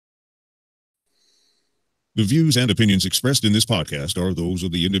The views and opinions expressed in this podcast are those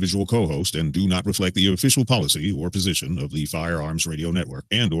of the individual co-host and do not reflect the official policy or position of the Firearms Radio Network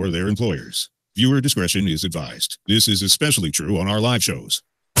and or their employers. Viewer discretion is advised. This is especially true on our live shows.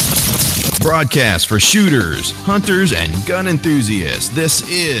 Broadcast for shooters, hunters, and gun enthusiasts. This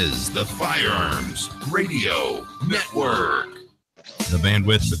is the Firearms Radio Network. The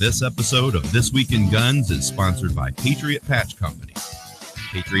bandwidth for this episode of This Week in Guns is sponsored by Patriot Patch Company.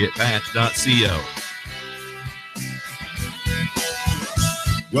 PatriotPatch.co.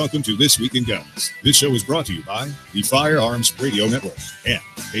 Welcome to This Week in Guns. This show is brought to you by the Firearms Radio Network and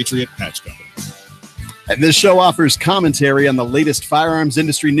Patriot Patch Company. And this show offers commentary on the latest firearms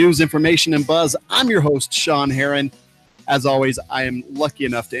industry news, information, and buzz. I'm your host, Sean Heron. As always, I am lucky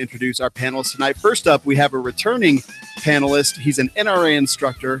enough to introduce our panelists tonight. First up, we have a returning panelist. He's an NRA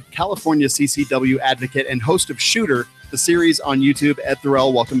instructor, California CCW advocate, and host of Shooter, the series on YouTube. Ed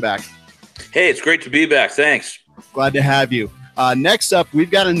Thorell, welcome back. Hey, it's great to be back. Thanks. Glad to have you. Next up, we've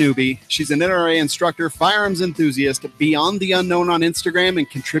got a newbie. She's an NRA instructor, firearms enthusiast, Beyond the Unknown on Instagram, and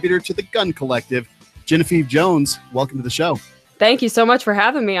contributor to the Gun Collective. Genevieve Jones, welcome to the show. Thank you so much for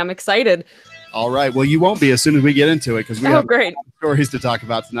having me. I'm excited. All right. Well, you won't be as soon as we get into it because we have great stories to talk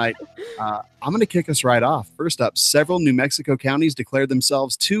about tonight. I'm going to kick us right off. First up, several New Mexico counties declared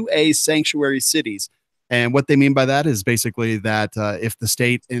themselves 2A sanctuary cities. And what they mean by that is basically that if the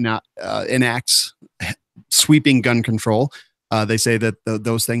state enacts sweeping gun control, they say that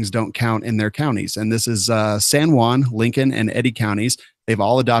those things don't count in their counties. And this is San Juan, Lincoln, and Eddy counties. They've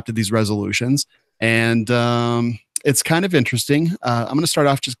all adopted these resolutions. And it's kind of interesting. I'm going to start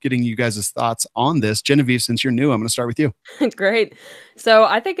off just getting you guys' thoughts on this. Genevieve, since you're new, I'm going to start with you. Great. So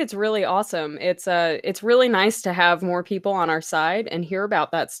I think it's really awesome. It's really nice to have more people on our side and hear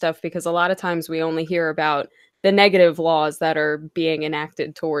about that stuff, because a lot of times we only hear about the negative laws that are being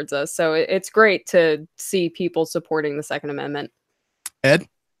enacted towards us. So it's great to see people supporting the Second Amendment. Ed?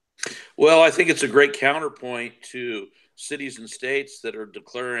 Well, I think it's a great counterpoint to cities and states that are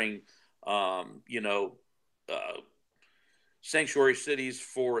declaring, sanctuary cities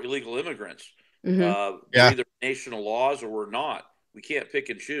for illegal immigrants. We're either national laws or we're not. We can't pick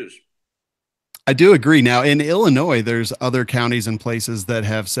and choose. I do agree. Now, in Illinois, there's other counties and places that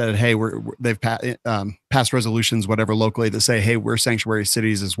have said, hey, they've passed resolutions, whatever, locally that say, hey, we're sanctuary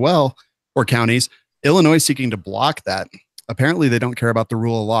cities as well, or counties. Illinois is seeking to block that. Apparently, they don't care about the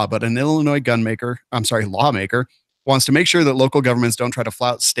rule of law, but an Illinois lawmaker wants to make sure that local governments don't try to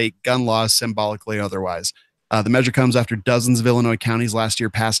flout state gun laws symbolically or otherwise. The measure comes after dozens of Illinois counties last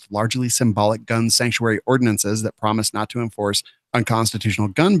year passed largely symbolic gun sanctuary ordinances that promise not to enforce unconstitutional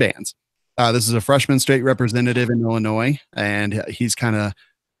gun bans. This is a freshman state representative in Illinois, and he's kind of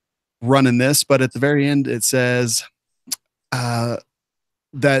running this. But at the very end, it says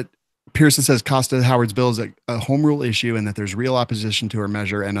that Pearson says Costa Howard's bill is a home rule issue and that there's real opposition to her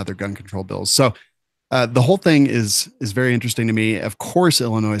measure and other gun control bills. So the whole thing is very interesting to me. Of course,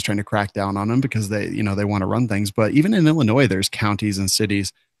 Illinois is trying to crack down on them because they want to run things. But even in Illinois, there's counties and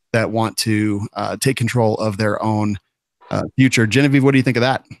cities that want to take control of their own future. Genevieve, what do you think of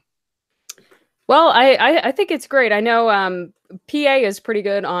that? Well, I think it's great. I know PA is pretty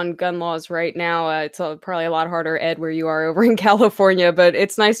good on gun laws right now. It's probably a lot harder, Ed, where you are over in California, but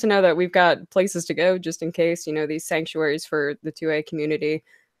it's nice to know that we've got places to go just in case, these sanctuaries for the 2A community.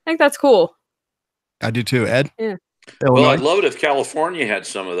 I think that's cool. I do too, Ed. Yeah. Illinois? Well, I'd love it if California had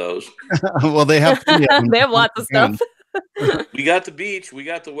some of those. Well, they have. They have lots of stuff. We got the beach. We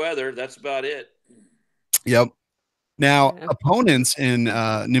got the weather. That's about it. Yep. Now, opponents in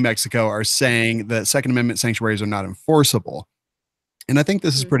New Mexico are saying that Second Amendment sanctuaries are not enforceable. And I think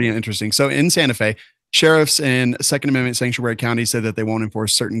this is pretty interesting. So in Santa Fe, sheriffs in Second Amendment sanctuary counties said that they won't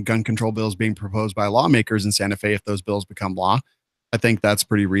enforce certain gun control bills being proposed by lawmakers in Santa Fe if those bills become law. I think that's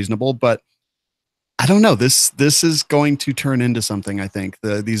pretty reasonable. But I don't know. This is going to turn into something, I think.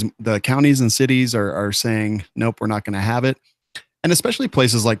 The counties and cities are saying, nope, we're not going to have it. And especially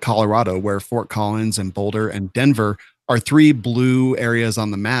places like Colorado, where Fort Collins and Boulder and Denver are 3 blue areas on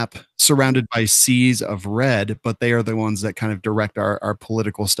the map surrounded by seas of red, but they are the ones that kind of direct our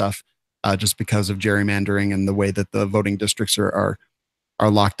political stuff just because of gerrymandering and the way that the voting districts are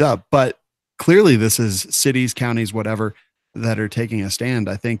locked up. But clearly this is cities, counties, whatever, that are taking a stand.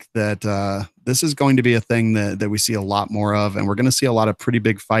 I think that this is going to be a thing that we see a lot more of, and we're going to see a lot of pretty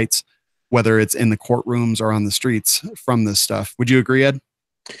big fights, whether it's in the courtrooms or on the streets from this stuff. Would you agree, Ed?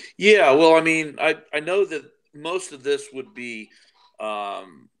 Yeah, well, I mean, I know that most of this would be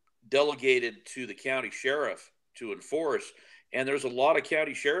delegated to the county sheriff to enforce. And there's a lot of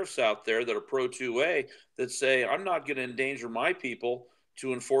county sheriffs out there that are pro 2A that say, I'm not going to endanger my people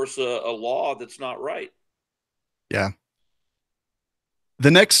to enforce a law that's not right. Yeah.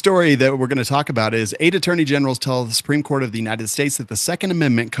 The next story that we're going to talk about is 8 attorney generals tell the Supreme Court of the United States that the Second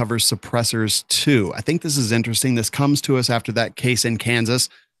Amendment covers suppressors too. I think this is interesting. This comes to us after that case in Kansas,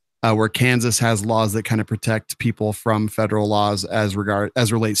 where Kansas has laws that kind of protect people from federal laws as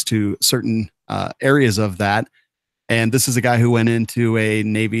relates to certain areas of that. And this is a guy who went into a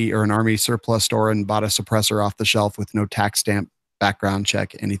Navy or an Army surplus store and bought a suppressor off the shelf with no tax stamp, background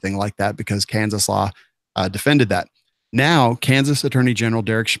check, anything like that, because Kansas law defended that. Now, Kansas Attorney General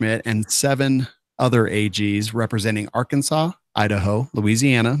Derek Schmidt and 7 other AGs representing Arkansas, Idaho,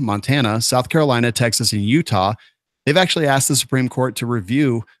 Louisiana, Montana, South Carolina, Texas, and Utah, they've actually asked the Supreme Court to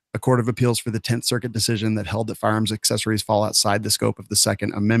review a Court of Appeals for the 10th Circuit decision that held that firearms accessories fall outside the scope of the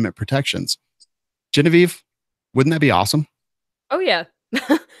Second Amendment protections. Genevieve, wouldn't that be awesome? Oh, yeah.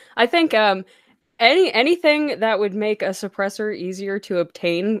 I think anything that would make a suppressor easier to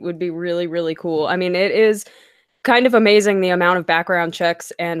obtain would be really, really cool. I mean, it is kind of amazing the amount of background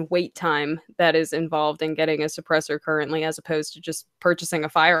checks and wait time that is involved in getting a suppressor currently, as opposed to just purchasing a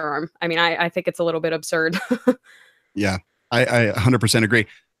firearm. I mean, I think it's a little bit absurd. Yeah, I 100% agree.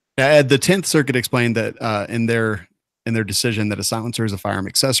 The 10th Circuit explained that in their decision that a silencer is a firearm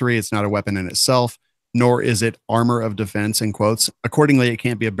accessory. It's not a weapon in itself, nor is it armor of defense, in quotes. Accordingly, it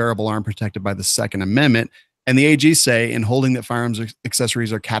can't be a bearable arm protected by the Second Amendment. And the AG say, in holding that firearms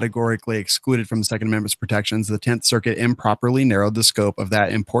accessories are categorically excluded from the Second Amendment's protections, the 10th Circuit improperly narrowed the scope of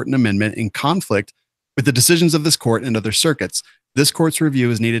that important amendment in conflict with the decisions of this court and other circuits. This court's review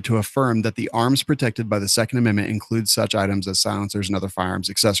is needed to affirm that the arms protected by the Second Amendment include such items as silencers and other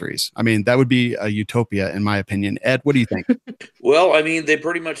firearms accessories. I mean, that would be a utopia, in my opinion. Ed, what do you think? Well, I mean, they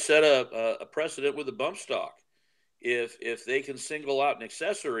pretty much set a precedent with the bump stock. If they can single out an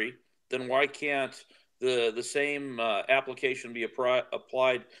accessory, then why can't the same application be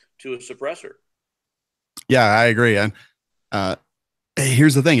applied to a suppressor? Yeah, I agree. And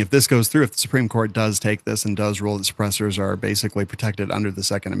here's the thing. If this goes through, if the Supreme Court does take this and does rule that suppressors are basically protected under the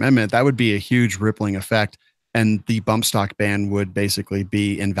Second Amendment, that would be a huge rippling effect. And the bump stock ban would basically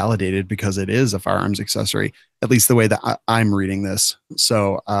be invalidated because it is a firearms accessory, at least the way that I'm reading this.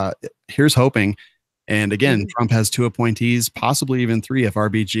 So here's hoping. And again, Trump has 2 appointees, possibly even 3 if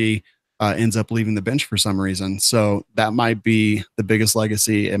RBG ends up leaving the bench for some reason. So that might be the biggest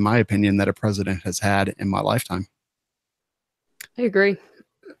legacy, in my opinion, that a president has had in my lifetime. I agree.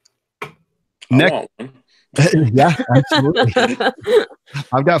 Next, yeah, absolutely.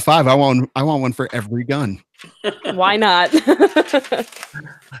 I've got 5. I want one for every gun. Why not?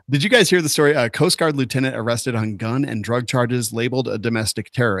 Did you guys hear the story? A Coast Guard lieutenant arrested on gun and drug charges, labeled a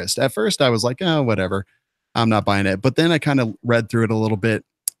domestic terrorist. At first, I was like, oh, whatever. I'm not buying it. But then I kind of read through it a little bit.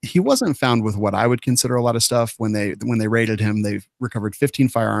 He wasn't found with what I would consider a lot of stuff. When they raided him, they recovered 15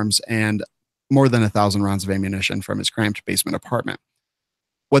 firearms and more than 1,000 rounds of ammunition from his cramped basement apartment.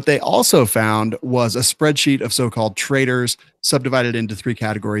 What they also found was a spreadsheet of so-called traitors subdivided into 3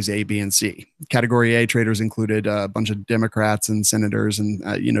 categories, A, B, and C. Category A traitors included a bunch of Democrats and senators and,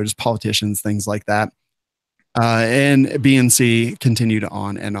 just politicians, things like that. And B and C continued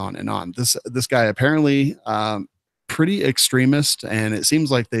on and on and on. This guy apparently pretty extremist, and it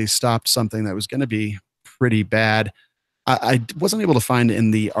seems like they stopped something that was going to be pretty bad. I wasn't able to find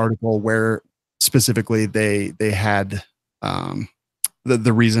in the article where specifically they had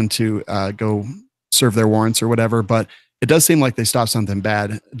the reason to go serve their warrants or whatever, but it does seem like they stopped something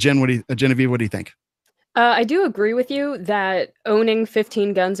bad. Genevieve, what do you think? I do agree with you that owning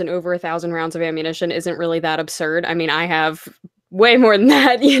 15 guns and over 1,000 rounds of ammunition isn't really that absurd. I mean, I have way more than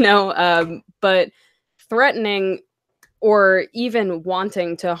that, but threatening or even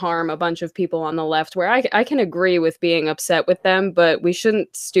wanting to harm a bunch of people on the left, where I can agree with being upset with them, but we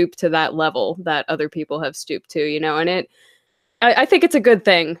shouldn't stoop to that level that other people have stooped to, and I think it's a good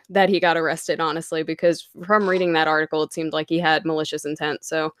thing that he got arrested, honestly, because from reading that article, it seemed like he had malicious intent.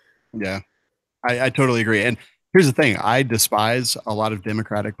 So yeah, I totally agree. And here's the thing. I despise a lot of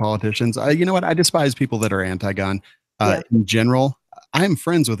Democratic politicians. You know what? I despise people that are anti-gun in general. I am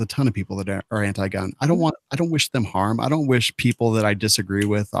friends with a ton of people that are anti-gun. I don't wish them harm. I don't wish people that I disagree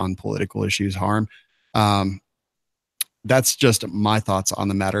with on political issues harm. That's just my thoughts on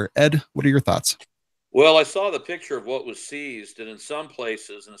the matter. Ed, what are your thoughts? Well, I saw the picture of what was seized, and in some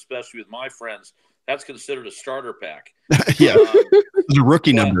places, and especially with my friends, that's considered a starter pack. Yeah, those are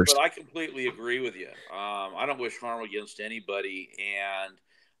rookie numbers. But I completely agree with you. I don't wish harm against anybody, and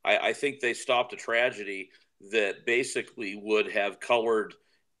I think they stopped a tragedy that basically would have colored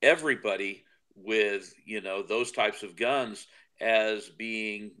everybody with, those types of guns as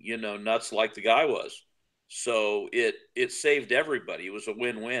being, nuts like the guy was. So it saved everybody. It was a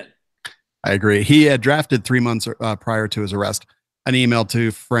win-win. I agree. He had drafted 3 months prior to his arrest an email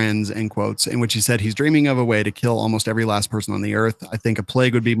to friends, in quotes, in which he said he's dreaming of a way to kill almost every last person on the earth. I think a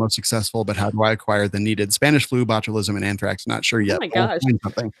plague would be most successful, but how do I acquire the needed Spanish flu, botulism, and anthrax? Not sure yet. Oh my gosh.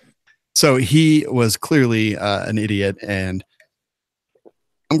 Something. So he was clearly an idiot, and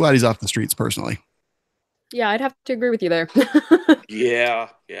I'm glad he's off the streets personally. Yeah, I'd have to agree with you there. Yeah.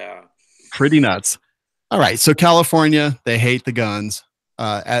 Pretty nuts. All right. So California, they hate the guns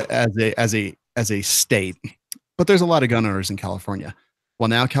as a state. But there's a lot of gun owners in California. Well,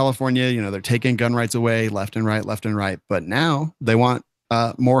 now California, they're taking gun rights away left and right. But now they want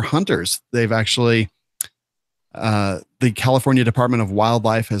more hunters. They've actually, the California Department of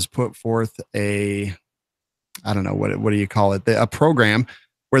Wildlife has put forth I don't know, what do you call it? A program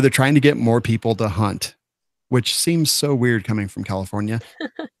where they're trying to get more people to hunt, which seems so weird coming from California.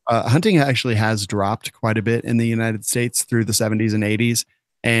 Hunting actually has dropped quite a bit in the United States through the 70s and 80s.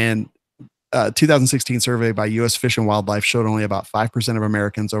 And 2016 survey by U.S. Fish and Wildlife showed only about 5% of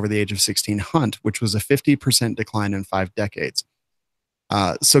Americans over the age of 16 hunt, which was a 50% decline in 5 decades.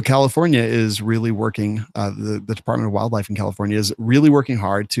 So California is really working, the Department of Wildlife in California is really working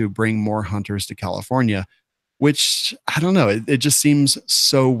hard to bring more hunters to California, which, I don't know, it just seems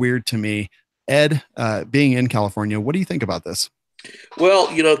so weird to me. Ed, being in California, what do you think about this? Well,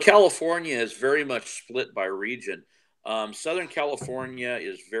 California is very much split by region. Southern California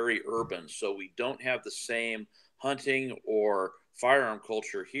is very urban, so we don't have the same hunting or firearm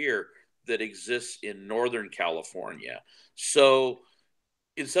culture here that exists in Northern California. So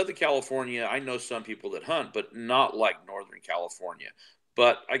in Southern California, I know some people that hunt, but not like Northern California.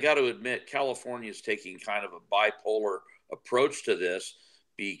 But I got to admit, California is taking kind of a bipolar approach to this,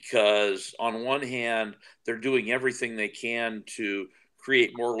 because on one hand, they're doing everything they can to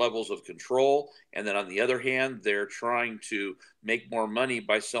create more levels of control. And then on the other hand, they're trying to make more money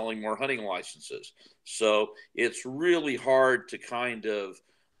by selling more hunting licenses. So it's really hard to kind of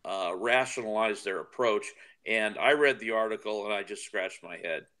rationalize their approach. And I read the article and I just scratched my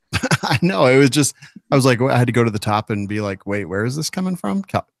head. I know. I was like, I had to go to the top and be like, wait, where is this coming from?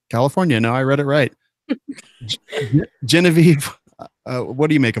 California. No, I read it right. Genevieve, what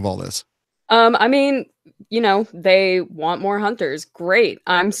do you make of all this? I mean, they want more hunters. Great.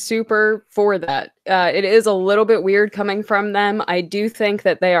 I'm super for that. It is a little bit weird coming from them. I do think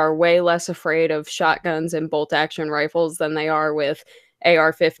that they are way less afraid of shotguns and bolt action rifles than they are with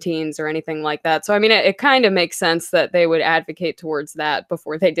AR-15s or anything like that. So, I mean, it kind of makes sense that they would advocate towards that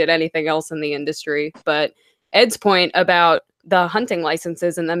before they did anything else in the industry. But Ed's point about the hunting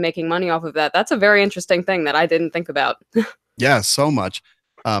licenses and them making money off of that, that's a very interesting thing that I didn't think about. Yeah, so much.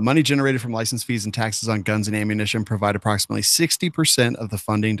 Money generated from license fees and taxes on guns and ammunition provide approximately 60% of the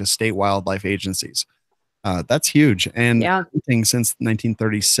funding to state wildlife agencies. That's huge. And since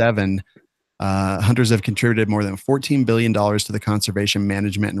 1937, hunters have contributed more than $14 billion to the conservation,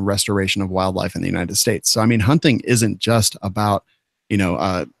 management, and restoration of wildlife in the United States. So, I mean, hunting isn't just about,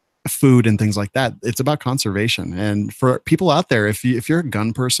 food and things like that. It's about conservation. And for people out there, if you're a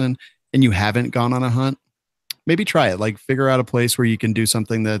gun person and you haven't gone on a hunt, maybe try it. Like, figure out a place where you can do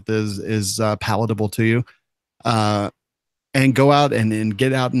something that is palatable to you, and go out and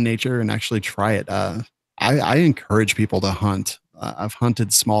get out in nature and actually try it. I encourage people to hunt. I've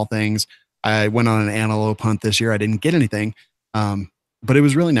hunted small things. I went on an antelope hunt this year. I didn't get anything, but it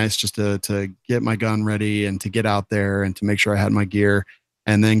was really nice just to get my gun ready and to get out there and to make sure I had my gear,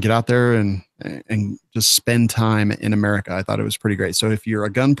 and then get out there and just spend time in America. I thought it was pretty great. So if you're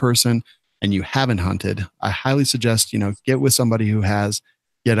a gun person and you haven't hunted, I highly suggest, get with somebody who has,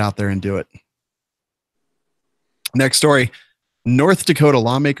 get out there and do it. Next story. North Dakota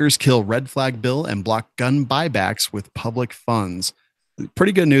lawmakers kill red flag bill and block gun buybacks with public funds.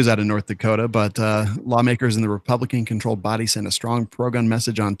 Pretty good news out of North Dakota, but lawmakers in the Republican-controlled body sent a strong pro-gun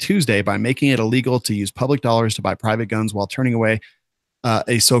message on Tuesday by making it illegal to use public dollars to buy private guns while turning away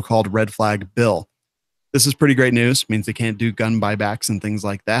a so-called red flag bill. This is pretty great news. It means they can't do gun buybacks and things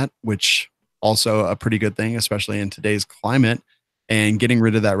like that, which also a pretty good thing, especially in today's climate. And getting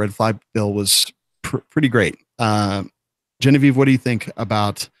rid of that red flag bill was pretty great. Genevieve, what do you think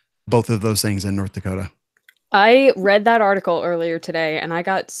about both of those things in North Dakota? I read that article earlier today and I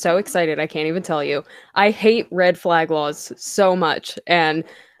got so excited. I can't even tell you. I hate red flag laws so much. And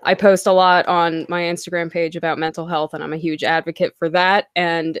I post a lot on my Instagram page about mental health, and I'm a huge advocate for that.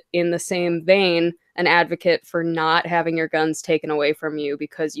 And in the same vein, an advocate for not having your guns taken away from you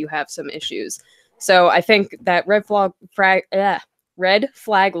because you have some issues. So I think that red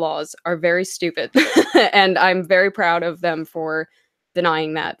flag laws are very stupid. And I'm very proud of them for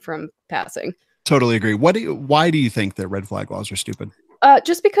denying that from passing. Totally agree. Why do you think that red flag laws are stupid?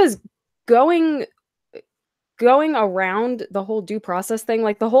 Just because going around the whole due process thing,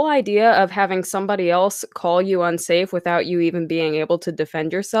 like the whole idea of having somebody else call you unsafe without you even being able to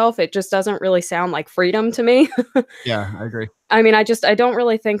defend yourself, it just doesn't really sound like freedom to me. Yeah, I agree. I mean, I don't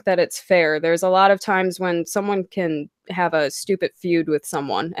really think that it's fair. There's a lot of times when someone can have a stupid feud with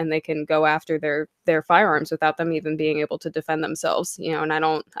someone and they can go after their firearms without them even being able to defend themselves, and I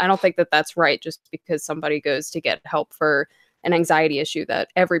don't think that that's right just because somebody goes to get help for an anxiety issue that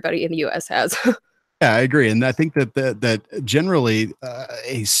everybody in the US has. Yeah, I agree, and I think that generally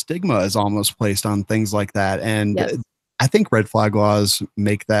a stigma is almost placed on things like that, and Yes. I think red flag laws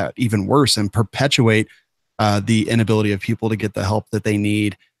make that even worse and perpetuate the inability of people to get the help that they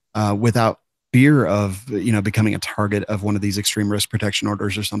need without fear of becoming a target of one of these extreme risk protection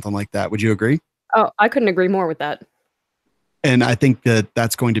orders or something like that. Would you agree? Oh, I couldn't agree more with that. And I think that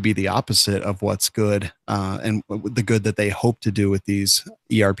that's going to be the opposite of what's good and the good that they hope to do with these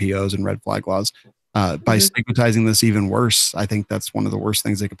ERPOs and red flag laws. By stigmatizing this even worse, I think that's one of the worst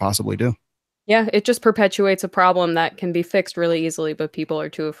things they could possibly do. Yeah, it just perpetuates a problem that can be fixed really easily, but people are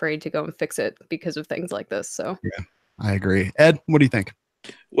too afraid to go and fix it because of things like this. So yeah, I agree. Ed, what do you think?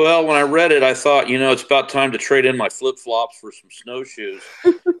 Well, when I read it, I thought, it's about time to trade in my flip-flops for some snowshoes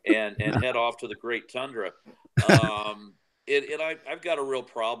and head off to the great tundra. I've got a real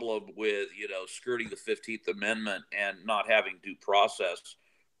problem with, skirting the 15th Amendment and not having due process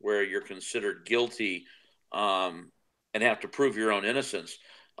where you're considered guilty and have to prove your own innocence.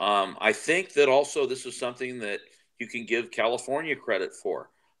 I think that also this is something that you can give California credit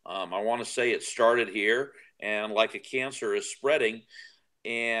for. I want to say it started here and like a cancer is spreading,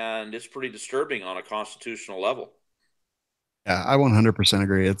 and it's pretty disturbing on a constitutional level. Yeah, I 100%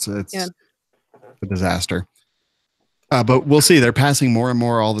 agree. It's a disaster. But we'll see. They're passing more and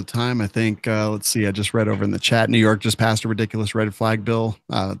more all the time. I think, let's see, I just read over in the chat, New York just passed a ridiculous red flag bill.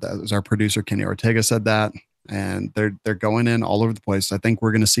 That was our producer, Kenny Ortega, said that. And they're going in all over the place. I think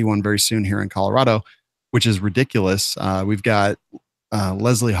we're going to see one very soon here in Colorado, which is ridiculous. We've got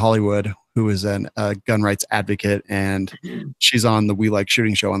Leslie Hollywood, who is a gun rights advocate, and she's on the We Like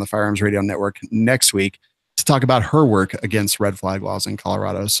Shooting show on the Firearms Radio Network next week to talk about her work against red flag laws in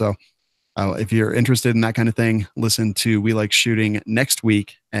Colorado. So if you're interested in that kind of thing, listen to We Like Shooting next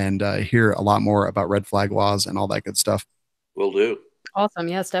week and hear a lot more about red flag laws and all that good stuff. Will do. Awesome.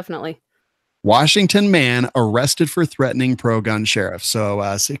 Yes, definitely. Washington man arrested for threatening pro-gun sheriff. So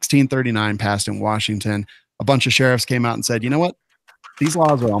 1639 passed in Washington. A bunch of sheriffs came out and said, you know what? These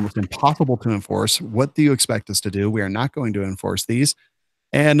laws are almost impossible to enforce. What do you expect us to do? We are not going to enforce these.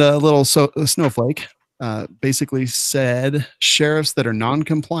 And a little snowflake basically said, sheriffs that are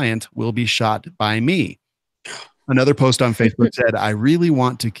non-compliant will be shot by me. Another post on Facebook said, I really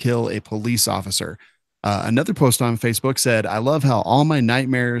want to kill a police officer. Another post on Facebook said, I love how all my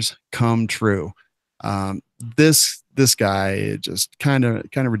nightmares come true. This guy just kind of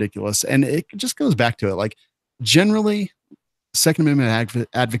ridiculous. And it just goes back to it. Like generally Second Amendment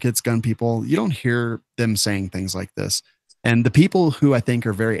advocates, gun people, you don't hear them saying things like this. And the people who I think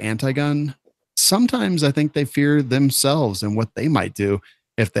are very anti-gun, sometimes I think they fear themselves and what they might do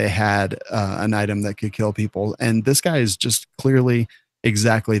if they had an item that could kill people. And this guy is just clearly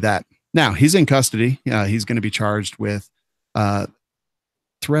exactly that. Now he's in custody. He's going to be charged with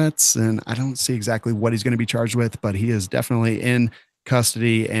threats, and I don't see exactly what he's going to be charged with, but he is definitely in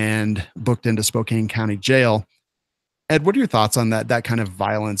custody and booked into Spokane County Jail. Ed, what are your thoughts on that kind of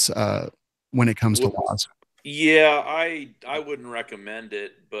violence when it comes to laws? Yeah, I wouldn't recommend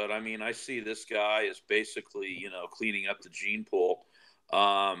it, but I mean, I see this guy as basically, cleaning up the gene pool.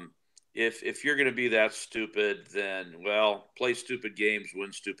 If you're going to be that stupid, then, well, play stupid games,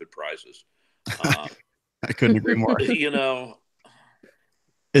 win stupid prizes. I couldn't agree more.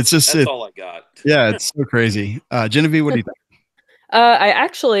 It's just that's all I got. Yeah, it's so crazy. Genevieve, what do you think?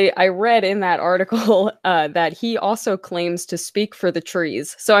 I read in that article that he also claims to speak for the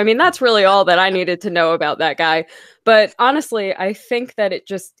trees. So, I mean, that's really all that I needed to know about that guy. But honestly, I think that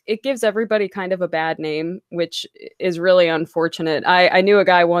it gives everybody kind of a bad name, which is really unfortunate. I knew a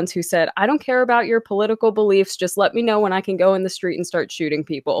guy once who said, I don't care about your political beliefs. Just let me know when I can go in the street and start shooting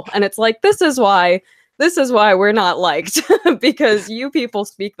people. And it's like, this is why we're not liked, because you people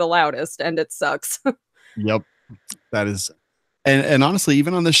speak the loudest and it sucks. Yep. That is. And honestly,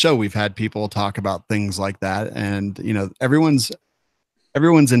 even on the show, we've had people talk about things like that. And,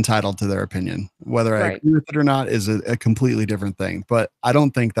 everyone's entitled to their opinion. Whether I agree with it or not is a completely different thing. But I don't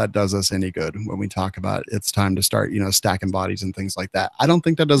think that does us any good when we talk about it's time to start, stacking bodies and things like that. I don't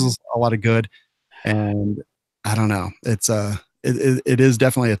think that does us a lot of good. And I don't know. It is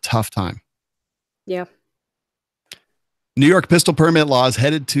definitely a tough time. Yeah. New York pistol permit laws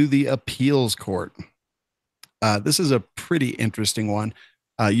headed to the appeals court. This is a pretty interesting one.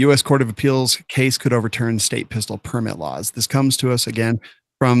 U.S. Court of Appeals case could overturn state pistol permit laws. This comes to us again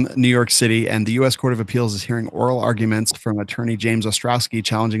from New York City, and the U.S. Court of Appeals is hearing oral arguments from attorney James Ostrowski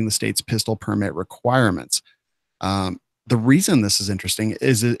challenging the state's pistol permit requirements. The reason this is interesting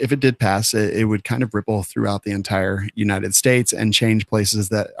is if it did pass, it would kind of ripple throughout the entire United States and change places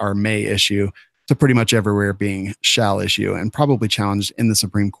that are may issue to pretty much everywhere being shall issue, and probably challenged in the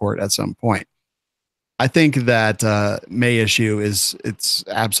Supreme Court at some point. I think that may issue it's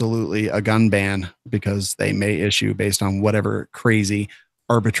absolutely a gun ban because they may issue based on whatever crazy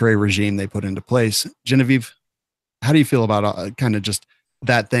arbitrary regime they put into place. Genevieve, how do you feel about kind of just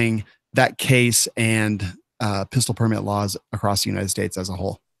that thing, that case, and pistol permit laws across the United States as a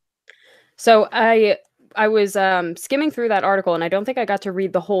whole? So I was skimming through that article, and I don't think I got to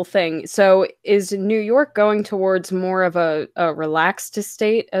read the whole thing. So is New York going towards more of a relaxed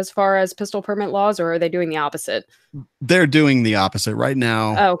state as far as pistol permit laws, or are they doing the opposite? They're doing the opposite right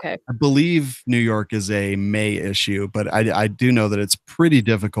now. Oh, okay. I believe New York is a may issue, but I do know that it's pretty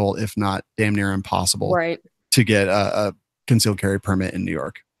difficult, if not damn near impossible, right, to get a concealed carry permit in New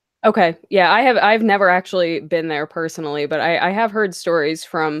York. Okay. Yeah, I've never actually been there personally, but I have heard stories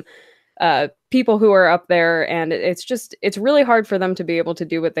from people who are up there, and it's really hard for them to be able to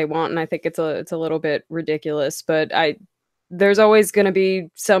do what they want, and I think it's a little bit ridiculous. But there's always going to be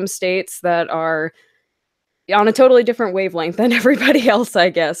some states that are on a totally different wavelength than everybody else, I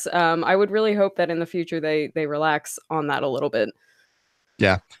guess. I would really hope that in the future they relax on that a little bit.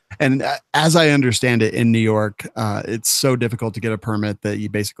 Yeah. And as I understand it, in New York, it's so difficult to get a permit that you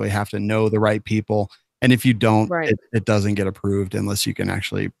basically have to know the right people. And if you don't, right, it doesn't get approved unless you can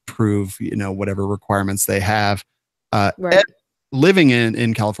actually prove, whatever requirements they have. Right. Living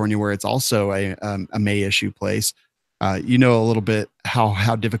in California, where it's also a may issue place, a little bit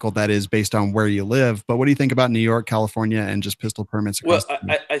how difficult that is based on where you live. But what do you think about New York, California, and just pistol permits? Well,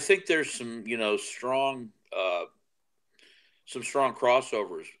 I think there's some, strong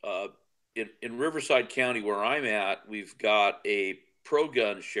crossovers. In Riverside County, where I'm at, we've got a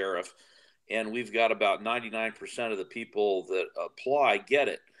pro-gun sheriff, and we've got about 99% of the people that apply get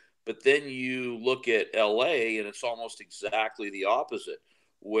it. But then you look at LA, and it's almost exactly the opposite,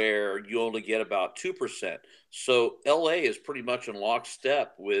 where you only get about 2%. So LA is pretty much in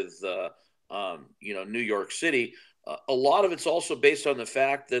lockstep with, New York City. A lot of it's also based on the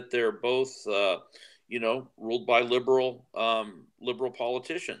fact that they're both, ruled by liberal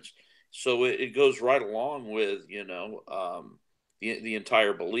politicians. So it goes right along with, the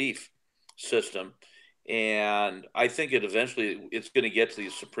entire belief system. And I think it's going to get to the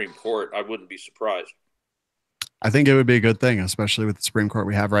Supreme Court. I wouldn't be surprised. I think it would be a good thing, especially with the Supreme Court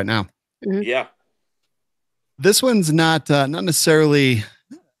we have right now. Mm-hmm. Yeah. This one's not necessarily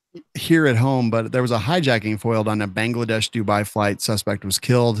here at home, but there was a hijacking foiled on a Bangladesh-Dubai flight. Suspect was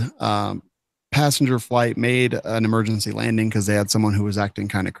killed. Passenger flight made an emergency landing because they had someone who was acting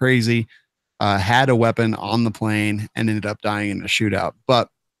kind of crazy, had a weapon on the plane, and ended up dying in a shootout. But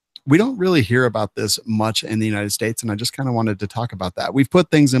we don't really hear about this much in the United States, and I just kind of wanted to talk about that. We've put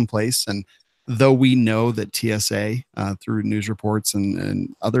things in place, and though we know that TSA, through news reports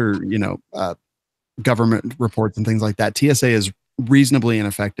and other, government reports and things like that, TSA is reasonably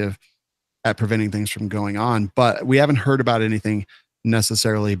ineffective at preventing things from going on. But we haven't heard about anything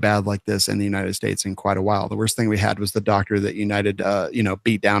necessarily bad like this in the United States in quite a while. The worst thing we had was the doctor that United,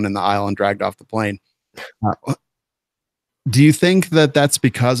 beat down in the aisle and dragged off the plane. Do you think that that's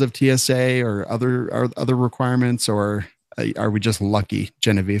because of TSA or other requirements, or are we just lucky,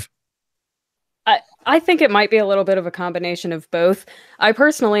 Genevieve? I think it might be a little bit of a combination of both. I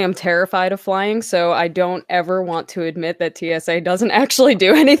personally am terrified of flying, so I don't ever want to admit that TSA doesn't actually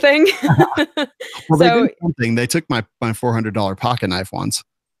do anything. Well, they did something. They took my $400 pocket knife once.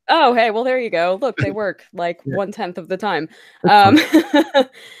 Oh, hey, well, there you go. Look, they work like 1/10 of the time.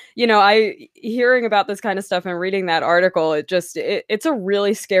 Hearing about this kind of stuff and reading that article, it's a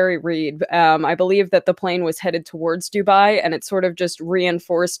really scary read. I believe that the plane was headed towards Dubai, and it sort of just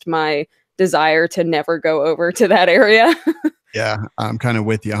reinforced my desire to never go over to that area. Yeah, I'm kind of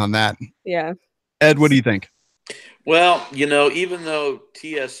with you on that. Yeah. Ed, what do you think? Well, even though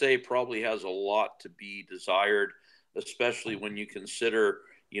TSA probably has a lot to be desired, especially when you consider,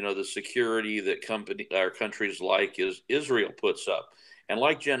 the security that countries like Israel puts up. And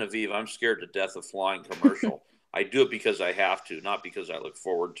like Genevieve, I'm scared to death of flying commercial. I do it because I have to, not because I look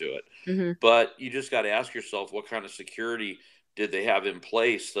forward to it. Mm-hmm. But you just got to ask yourself, what kind of security did they have in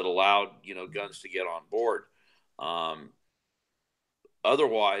place that allowed, guns to get on board?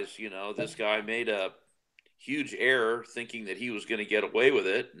 Otherwise, this guy huge error thinking that he was going to get away with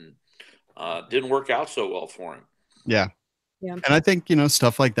it, and didn't work out so well for him. Yeah. And I think,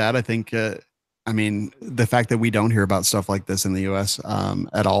 stuff like that, I think, I mean, the fact that we don't hear about stuff like this in the US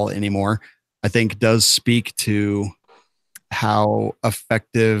at all anymore, I think does speak to how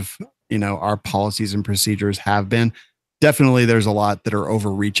effective, our policies and procedures have been. Definitely there's a lot that are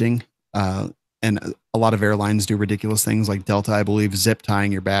overreaching. And a lot of airlines do ridiculous things like Delta, I believe, zip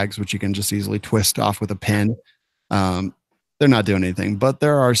tying your bags, which you can just easily twist off with a pin. They're not doing anything, but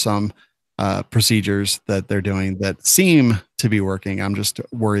there are some procedures that they're doing that seem to be working. I'm just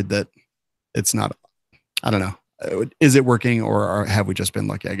worried that it's not. I don't know. Is it working, or have we just been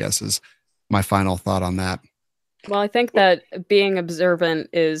lucky, I guess, is my final thought on that. Well, I think that being observant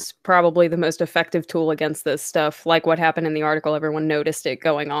is probably the most effective tool against this stuff. Like what happened in the article, everyone noticed it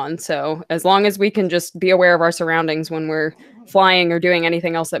going on. So as long as we can just be aware of our surroundings when we're flying or doing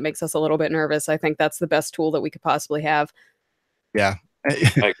anything else that makes us a little bit nervous, I think that's the best tool that we could possibly have. Yeah.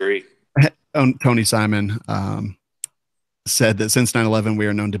 I agree. Tony Simon said that since 9/11, we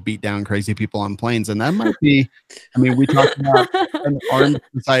are known to beat down crazy people on planes. And that might be, I mean, we talk about an armed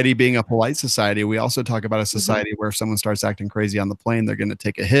society being a polite society. We also talk about a society where if someone starts acting crazy on the plane, they're going to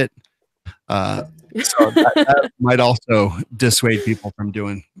take a hit. So that might also dissuade people from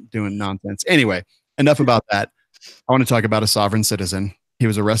doing nonsense. Anyway, enough about that. I want to talk about a sovereign citizen. He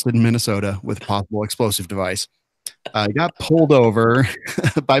was arrested in Minnesota with possible explosive device. He got pulled over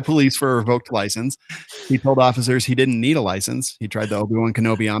by police for a revoked license. He told officers he didn't need a license. He tried the Obi-Wan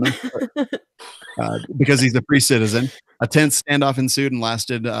Kenobi on him because he's a free citizen. A tense standoff ensued and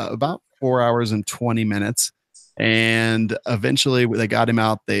lasted about 4 hours and 20 minutes. And eventually they got him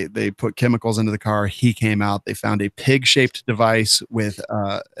out. They put chemicals into the car. He came out. They found a pig-shaped device with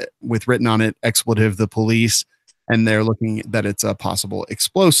written on it, expletive, the police, and they're looking that it's a possible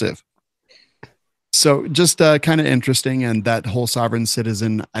explosive. So just kind of interesting. And that whole sovereign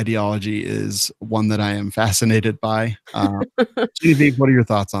citizen ideology is one that I am fascinated by. Genevieve, what are your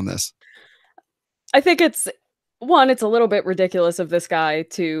thoughts on this? I think it's a little bit ridiculous of this guy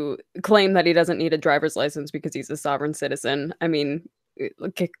to claim that he doesn't need a driver's license because he's a sovereign citizen. I mean,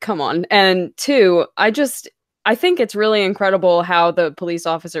 come on. And two, I think it's really incredible how the police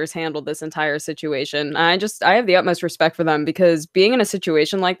officers handled this entire situation. I have the utmost respect for them, because being in a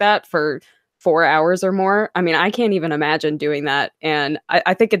situation like that for 4 hours or more, I mean, I can't even imagine doing that. And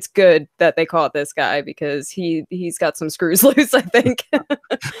I think it's good that they caught this guy, because he's got some screws loose, I think.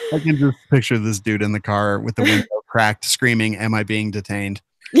 I can just picture this dude in the car with the window cracked, screaming, "Am I being detained?"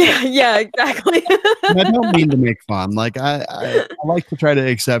 Yeah, exactly. And I don't mean to make fun. Like I like to try to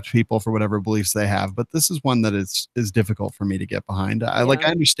accept people for whatever beliefs they have, but this is one that is difficult for me to get behind. I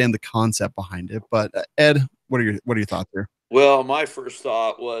understand the concept behind it, but Ed, what are your thoughts here? Well, my first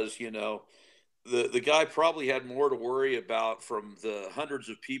thought was, the guy probably had more to worry about from the hundreds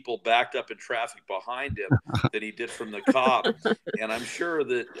of people backed up in traffic behind him than he did from the cop. And I'm sure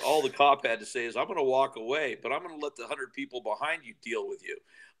that all the cop had to say is, "I'm going to walk away, but I'm going to let the 100 people behind you deal with you."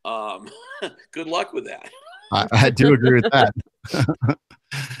 Good luck with that. I do agree with that.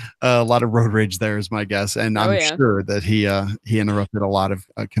 A lot of road rage there is my guess. And I'm sure that he interrupted a lot of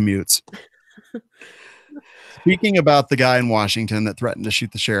commutes. Speaking about the guy in Washington that threatened to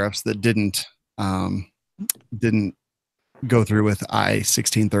shoot the sheriffs that didn't go through with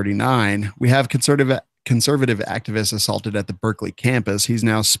I-1639, we have conservative activists assaulted at the Berkeley campus. He's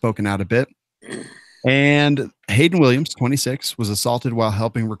now spoken out a bit. And Hayden Williams, 26, was assaulted while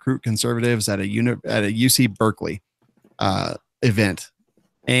helping recruit conservatives at a UC Berkeley event,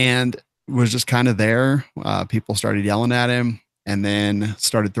 and was just kind of there. People started yelling at him and then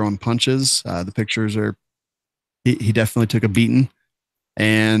started throwing punches. The pictures are, he definitely took a beating.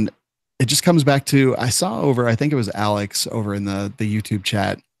 And it just comes back to, I think it was Alex over in the YouTube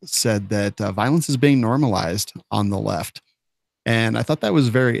chat said that violence is being normalized on the left. And I thought that was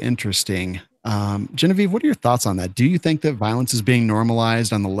very interesting. Genevieve, what are your thoughts on that? Do you think that violence is being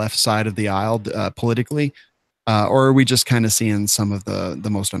normalized on the left side of the aisle politically? Or are we just kind of seeing some of the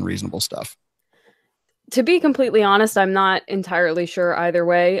most unreasonable stuff? To be completely honest, I'm not entirely sure either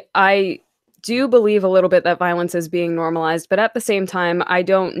way. I do believe a little bit that violence is being normalized, but at the same time, I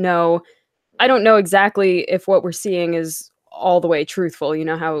don't know exactly if what we're seeing is all the way truthful. You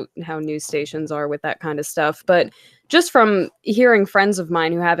know how news stations are with that kind of stuff. But just from hearing friends of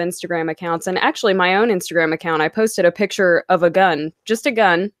mine who have Instagram accounts, and actually my own Instagram account, I posted a picture of a gun, just a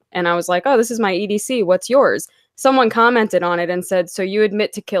gun. And I was like, "Oh, this is my EDC. What's yours?" Someone commented on it and said, "So you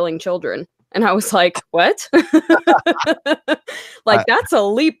admit to killing children?" And I was like, "What?" That's a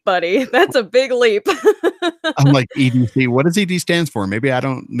leap, buddy. That's a big leap. I'm like, EDC, what does ED stands for? Maybe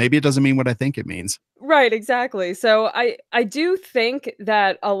it doesn't mean what I think it means. Right, exactly. So I do think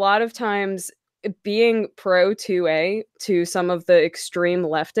that a lot of times being pro 2A to some of the extreme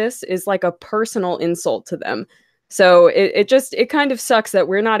leftists is like a personal insult to them. So it kind of sucks that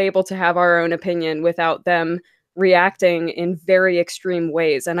we're not able to have our own opinion without them reacting in very extreme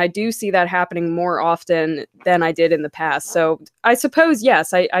ways. And I do see that happening more often than I did in the past. So I suppose,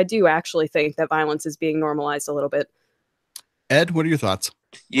 yes, I do actually think that violence is being normalized a little bit. Ed, what are your thoughts?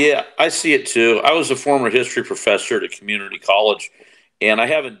 Yeah, I see it too. I was a former history professor at a community college, and I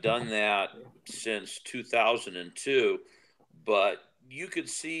haven't done that since 2002. But you could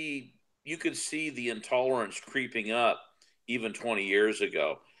see the intolerance creeping up even 20 years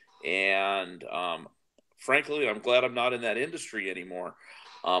ago, and frankly, I'm glad I'm not in that industry anymore.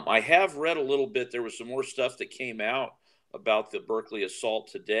 I have read a little bit. There was some more stuff that came out about the Berkeley assault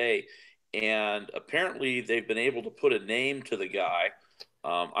today, and apparently they've been able to put a name to the guy.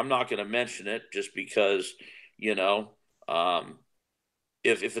 I'm not going to mention it just because, you know, um,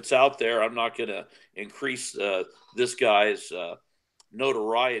 if it's out there, I'm not going to increase this guy's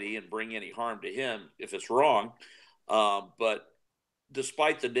notoriety and bring any harm to him if it's wrong. But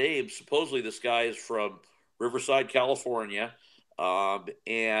despite the name, supposedly this guy is from Riverside, California,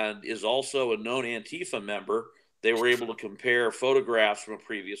 and is also a known Antifa member. They were able to compare photographs from a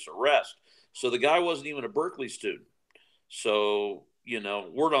previous arrest. So the guy wasn't even a Berkeley student. So,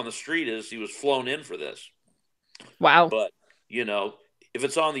 word on the street is he was flown in for this. Wow. But, if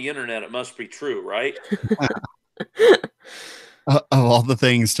it's on the internet, it must be true, right? Of all the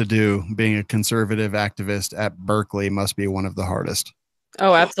things to do, being a conservative activist at Berkeley must be one of the hardest.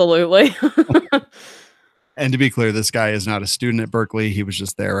 Oh, absolutely. And to be clear, this guy is not a student at Berkeley. He was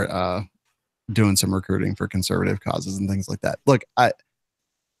just there doing some recruiting for conservative causes and things like that. Look, I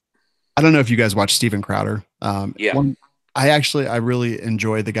don't know if you guys watch Steven Crowder. Yeah. I really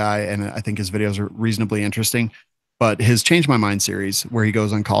enjoy the guy, and I think his videos are reasonably interesting. But his Change My Mind series, where he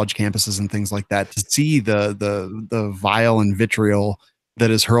goes on college campuses and things like that, to see the vile and vitriol that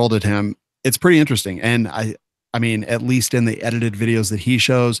is hurled at him, it's pretty interesting. And I mean, at least in the edited videos that he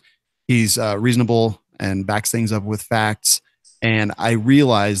shows, he's reasonable and backs things up with facts. And I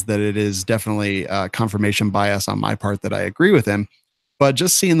realize that it is definitely confirmation bias on my part that I agree with him. But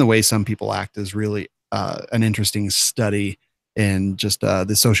just seeing the way some people act is really an interesting study in just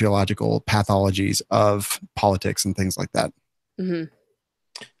the sociological pathologies of politics and things like that. Mm-hmm.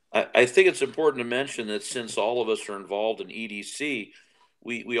 I think it's important to mention that since all of us are involved in EDC,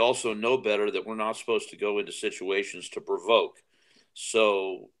 we also know better that we're not supposed to go into situations to provoke.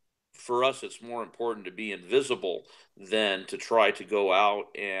 So for us, it's more important to be invisible than to try to go out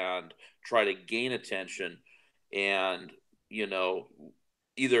and try to gain attention and,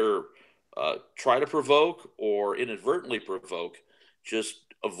 either try to provoke or inadvertently provoke. Just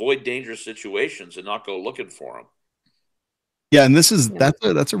avoid dangerous situations and not go looking for them. Yeah, and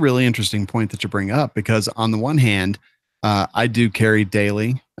that's a really interesting point that you bring up, because on the one hand, I do carry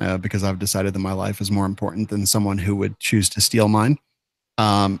daily because I've decided that my life is more important than someone who would choose to steal mine.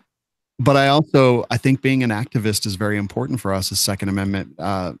 But I think being an activist is very important for us as Second Amendment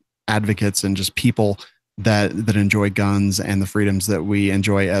advocates and just people that enjoy guns and the freedoms that we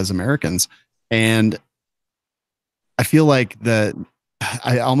enjoy as Americans. And I feel like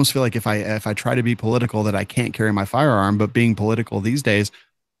I almost feel like if I try to be political, that I can't carry my firearm. But being political these days,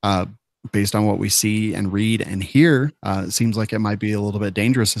 based on what we see and read and hear, it seems like it might be a little bit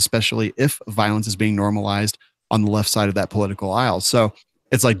dangerous, especially if violence is being normalized on the left side of that political aisle. So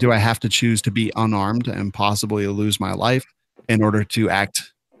it's like, do I have to choose to be unarmed and possibly lose my life in order to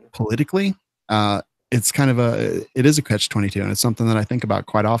act politically? It's kind of it is a catch-22, and it's something that I think about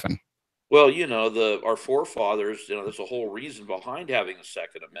quite often. Well, our forefathers, there's a whole reason behind having a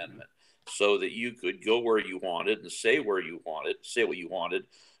Second Amendment, so that you could go where you wanted and say what you wanted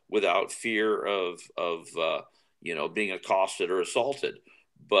without fear of being accosted or assaulted.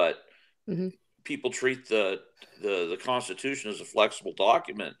 But people treat the Constitution as a flexible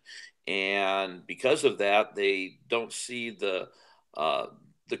document, and because of that, they don't see the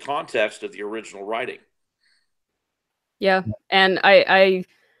context of the original writing. Yeah, and I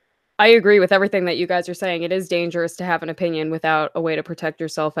agree with everything that you guys are saying. It is dangerous to have an opinion without a way to protect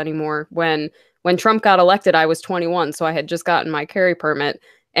yourself anymore. When Trump got elected, I was 21, so I had just gotten my carry permit,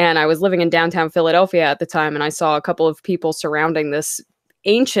 and I was living in downtown Philadelphia at the time, and I saw a couple of people surrounding this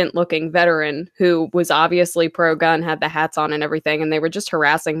ancient-looking veteran who was obviously pro-gun, had the hats on and everything, and they were just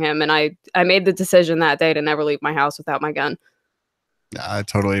harassing him. And I made the decision that day to never leave my house without my gun. I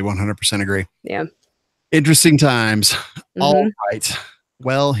totally 100% agree. Yeah. Interesting times. All right.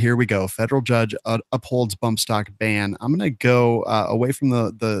 Well, here we go. Federal judge upholds bump stock ban. I'm going to go away from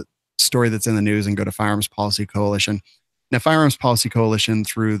the story that's in the news and go to Firearms Policy Coalition. Now, Firearms Policy Coalition,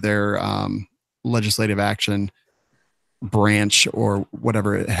 through their legislative action branch or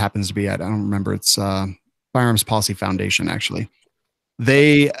whatever it happens to be, I don't remember. It's Firearms Policy Foundation, actually.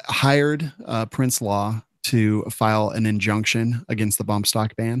 They hired Prince Law to file an injunction against the bump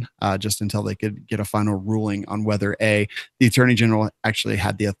stock ban, just until they could get a final ruling on whether A, the Attorney General actually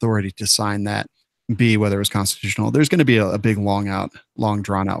had the authority to sign that, B, whether it was constitutional. There's going to be a big, long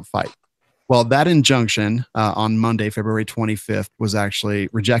drawn out fight. Well, that injunction on Monday, February 25th, was actually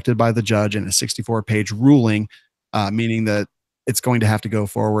rejected by the judge in a 64-page ruling, meaning that it's going to have to go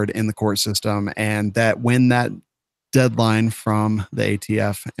forward in the court system, and that when that deadline from the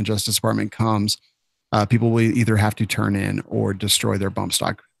ATF and Justice Department comes, people will either have to turn in or destroy their bump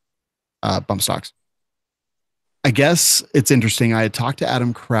stocks. I guess it's interesting. I had talked to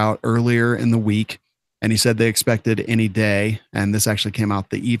Adam Kraut earlier in the week, and he said they expected any day, and this actually came out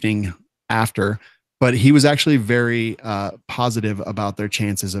the evening after, but he was actually very positive about their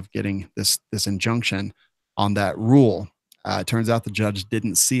chances of getting this injunction on that rule. It turns out the judge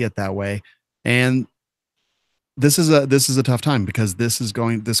didn't see it that way, and this is a tough time because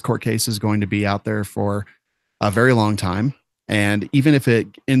this court case is going to be out there for a very long time. And even if it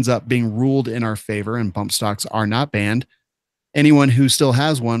ends up being ruled in our favor and bump stocks are not banned, anyone who still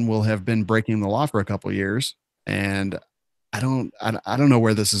has one will have been breaking the law for a couple of years. And I don't know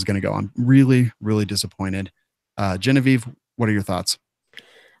where this is going to go. I'm really, really disappointed. Genevieve, what are your thoughts?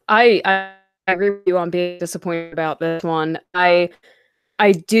 I agree with you on being disappointed about this one. I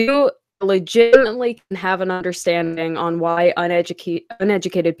do legitimately can have an understanding on why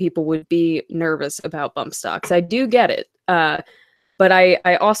uneducated people would be nervous about bump stocks. I do get it. But I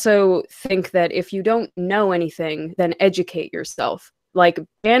also think that if you don't know anything, then educate yourself. Like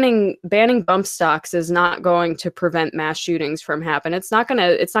banning bump stocks is not going to prevent mass shootings from happening. It's not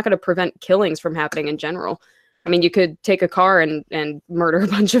gonna prevent killings from happening in general. I mean, you could take a car and murder a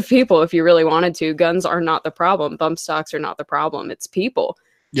bunch of people if you really wanted to. Guns are not the problem. Bump stocks are not the problem. It's people.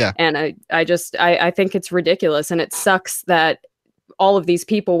 Yeah. And I think it's ridiculous. And it sucks that all of these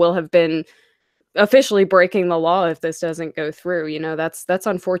people will have been officially breaking the law if this doesn't go through. You know, that's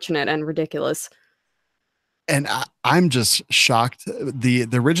unfortunate and ridiculous. And I'm just shocked. The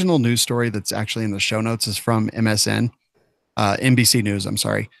original news story that's actually in the show notes is from NBC News, I'm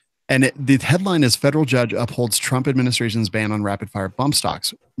sorry. And the headline is Federal Judge Upholds Trump Administration's Ban on Rapid Fire Bump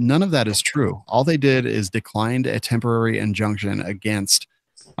Stocks. None of that is true. All they did is declined a temporary injunction against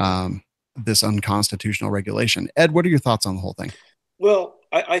this unconstitutional regulation. Ed, what are your thoughts on the whole thing? Well,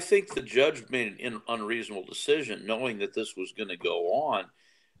 I think the judge made an unreasonable decision, knowing that this was going to go on.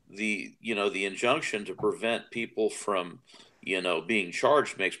 The injunction to prevent people from, being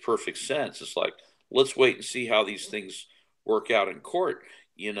charged makes perfect sense. It's like, let's wait and see how these things work out in court.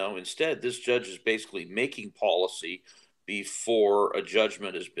 Instead, this judge is basically making policy before a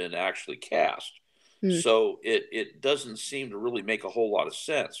judgment has been actually cast. So it doesn't seem to really make a whole lot of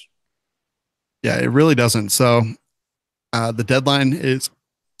sense. Yeah, it really doesn't. So the deadline is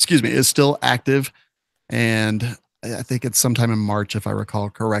still active, and I think it's sometime in March, if I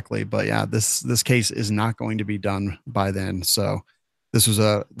recall correctly. But yeah, this case is not going to be done by then. So this is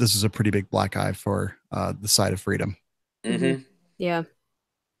a pretty big black eye for the side of freedom. Mm-hmm. Yeah.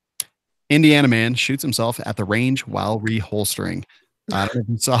 Indiana man shoots himself at the range while reholstering. I don't know if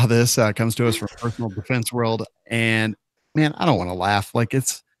you saw this. Comes to us from Personal Defense World, and man, I don't want to laugh. Like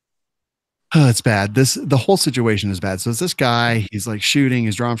it's bad. The whole situation is bad. So it's this guy. He's like shooting.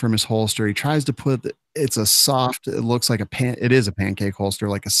 He's drawing from his holster. He tries to put. It looks like it is a pancake holster,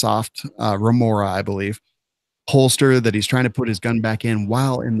 like a soft remora, I believe, holster that he's trying to put his gun back in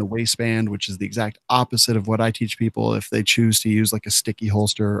while in the waistband, which is the exact opposite of what I teach people if they choose to use like a sticky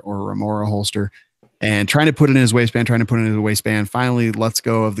holster or a remora holster. And trying to put it in his waistband, finally lets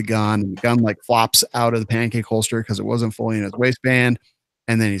go of the gun, and the gun like flops out of the pancake holster because it wasn't fully in his waistband.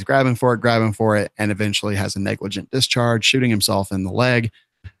 And then he's grabbing for it, and eventually has a negligent discharge, shooting himself in the leg.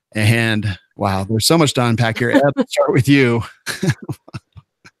 And wow, there's so much to unpack here. Ed, let's start with you.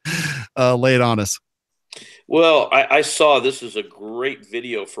 Lay it on us. Well, I saw this is a great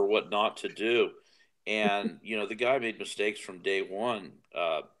video for what not to do. And, the guy made mistakes from day one.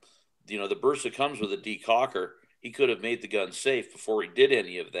 The burst that comes with a decocker, he could have made the gun safe before he did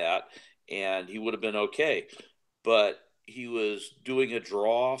any of that, and he would have been okay. But he was doing a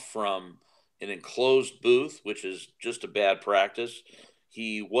draw from an enclosed booth, which is just a bad practice.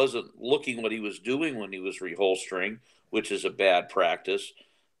 He wasn't looking what he was doing when he was reholstering, which is a bad practice.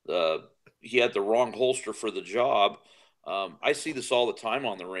 He had the wrong holster for the job. I see this all the time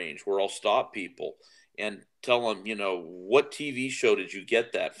on the range where I'll stop people, and tell them, what TV show did you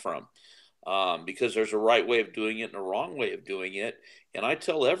get that from? Because there's a right way of doing it and a wrong way of doing it. And I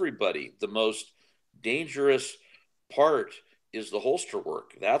tell everybody the most dangerous part is the holster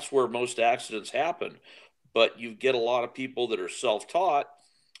work. That's where most accidents happen. But you get a lot of people that are self-taught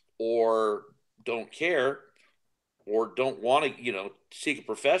or don't care or don't want to, seek a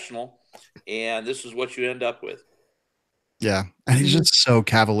professional. And this is what you end up with. Yeah. And he's just so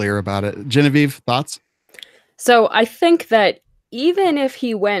cavalier about it. Genevieve, thoughts? So I think that even if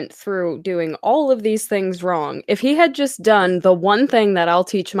he went through doing all of these things wrong, if he had just done the one thing that I'll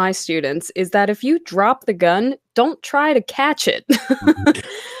teach my students is that if you drop the gun, don't try to catch it.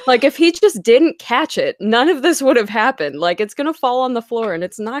 Like if he just didn't catch it, none of this would have happened. Like it's going to fall on the floor and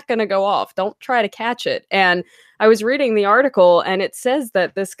it's not going to go off. Don't try to catch it. And I was reading the article and it says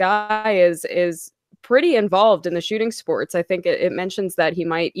that this guy is pretty involved in the shooting sports. I think it mentions that he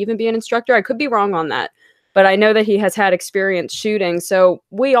might even be an instructor. I could be wrong on that. But I know that he has had experience shooting. So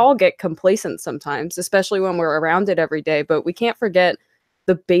we all get complacent sometimes, especially when we're around it every day. But we can't forget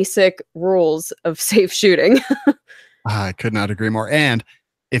the basic rules of safe shooting. I could not agree more. And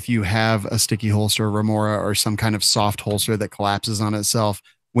if you have a sticky holster, remora, or some kind of soft holster that collapses on itself,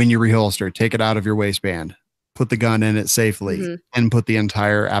 when you reholster, take it out of your waistband, put the gun in it safely, and put the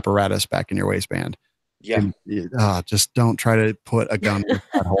entire apparatus back in your waistband. Yeah. And, just don't try to put a gun in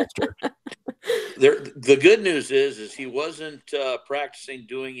that holster. The good news is he wasn't practicing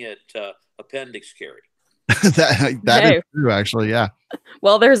doing it appendix carry. that is true, actually. Yeah.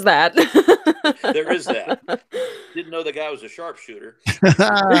 Well, there's that. There is that. Didn't know the guy was a sharpshooter.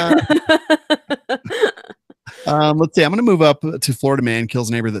 Let's see. I'm going to move up to Florida man kills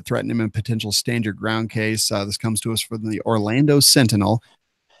neighbor that threatened him in potential stand your ground case. This comes to us from the Orlando Sentinel.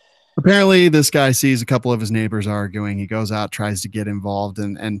 Apparently, this guy sees a couple of his neighbors arguing. He goes out, tries to get involved,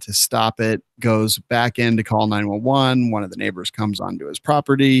 and to stop it, goes back in to call 911. One of the neighbors comes onto his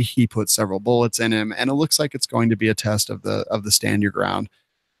property. He puts several bullets in him, and it looks like it's going to be a test of the stand your ground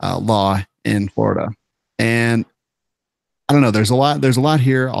law in Florida. And I don't know. There's a lot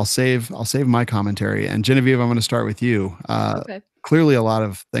here. I'll save my commentary. And Genevieve, I'm going to start with you. Okay. Clearly, a lot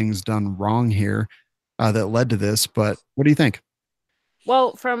of things done wrong here that led to this. But what do you think?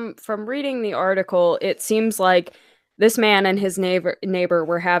 Well, from reading the article, it seems like this man and his neighbor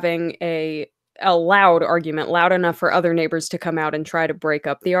were having a loud argument, loud enough for other neighbors to come out and try to break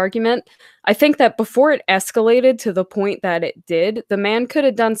up the argument. I think that before it escalated to the point that it did, the man could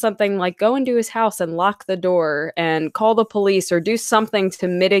have done something like go into his house and lock the door and call the police or do something to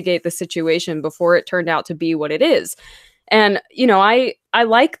mitigate the situation before it turned out to be what it is. And, I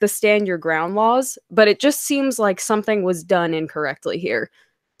like the stand your ground laws, but it just seems like something was done incorrectly here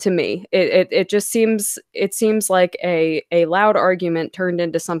to me. It just seems like a loud argument turned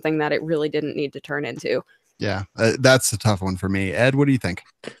into something that it really didn't need to turn into. Yeah, that's the tough one for me. Ed, what do you think?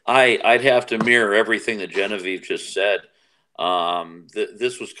 I'd have to mirror everything that Genevieve just said.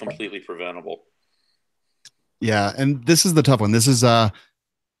 This was completely preventable. Yeah, and this is the tough one. This is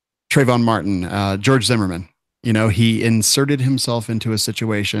Trayvon Martin, George Zimmerman. He inserted himself into a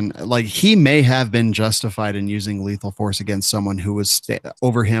situation like he may have been justified in using lethal force against someone who was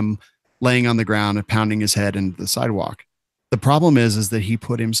over him, laying on the ground and pounding his head into the sidewalk. The problem is that he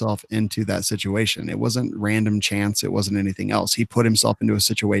put himself into that situation. It wasn't random chance. It wasn't anything else. He put himself into a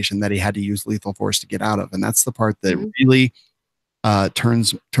situation that he had to use lethal force to get out of. And that's the part that really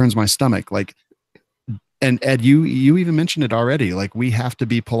turns my stomach. Like, and Ed, you even mentioned it already. Like we have to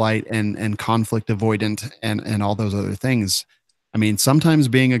be polite and conflict avoidant and all those other things. I mean, sometimes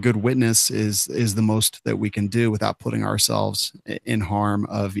being a good witness is the most that we can do without putting ourselves in harm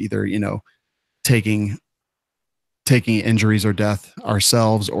of either, taking injuries or death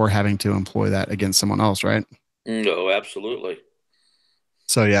ourselves or having to employ that against someone else. Right. No, absolutely.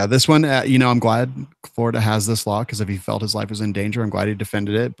 So yeah, this one, I'm glad Florida has this law because if he felt his life was in danger, I'm glad he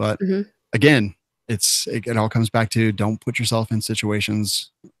defended it. But again, it all comes back to don't put yourself in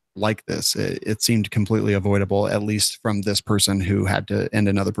situations like this. It seemed completely avoidable, at least from this person who had to end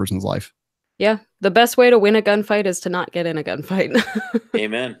another person's life. Yeah. The best way to win a gunfight is to not get in a gunfight.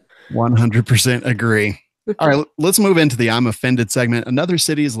 Amen. 100% agree. All right, let's move into the I'm offended segment. Another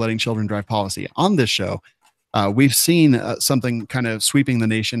city is letting children drive policy. On this show, we've seen something kind of sweeping the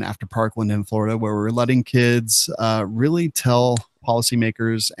nation after Parkland in Florida, where we're letting kids really tell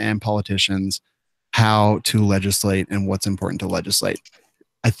policymakers and politicians how to legislate and what's important to legislate.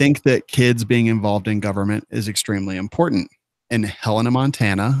 I think that kids being involved in government is extremely important. In Helena,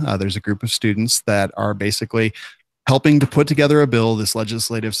 Montana, there's a group of students that are basically helping to put together a bill this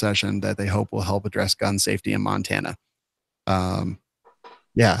legislative session that they hope will help address gun safety in Montana.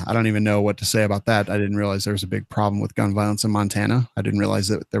 Yeah, I don't even know what to say about that. I didn't realize there was a big problem with gun violence in Montana. I didn't realize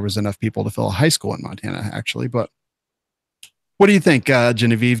that there was enough people to fill a high school in Montana, actually. But what do you think,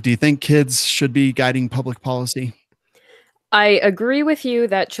 Genevieve? Do you think kids should be guiding public policy? I agree with you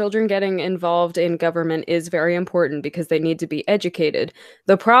that children getting involved in government is very important because they need to be educated.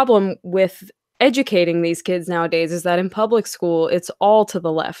 The problem with educating these kids nowadays is that in public school, it's all to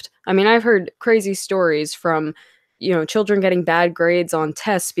the left. I mean, I've heard crazy stories from, children getting bad grades on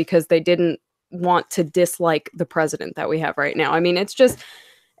tests because they didn't want to dislike the president that we have right now. I mean, it's just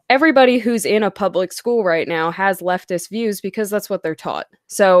everybody who's in a public school right now has leftist views because that's what they're taught.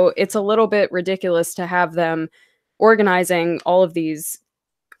 So it's a little bit ridiculous to have them organizing all of these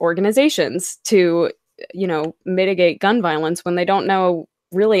organizations to, mitigate gun violence when they don't know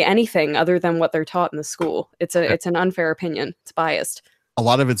really anything other than what they're taught in the school. It's an unfair opinion. It's biased. A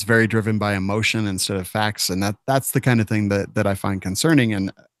lot of it's very driven by emotion instead of facts. And that's the kind of thing that I find concerning.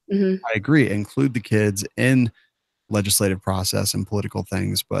 And I agree, include the kids in legislative process and political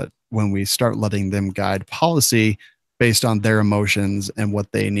things. But when we start letting them guide policy based on their emotions and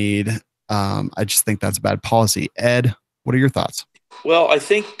what they need, I just think that's bad policy. Ed, what are your thoughts? Well, I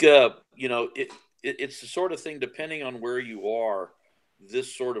think, it's the sort of thing, depending on where you are,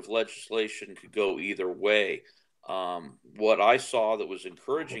 this sort of legislation could go either way. What I saw that was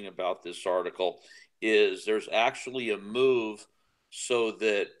encouraging about this article is there's actually a move so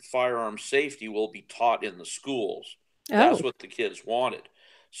that firearm safety will be taught in the schools. That's what the kids wanted.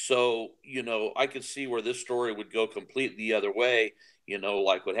 So, I could see where this story would go completely the other way,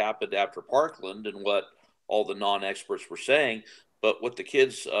 like what happened after Parkland and what all the non-experts were saying. But what the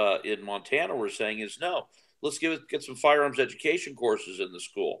kids in Montana were saying is, no, let's get some firearms education courses in the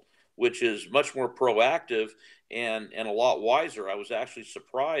school, which is much more proactive and a lot wiser. I was actually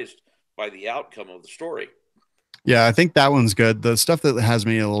surprised by the outcome of the story. Yeah, I think that one's good. The stuff that has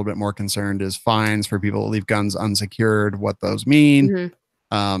me a little bit more concerned is fines for people that leave guns unsecured, what those mean,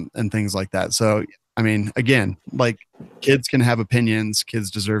 and things like that. So, I mean, again, like kids can have opinions.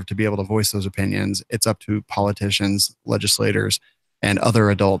 Kids deserve to be able to voice those opinions. It's up to politicians, legislators, and other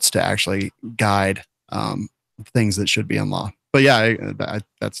adults to actually guide things that should be in law. But yeah,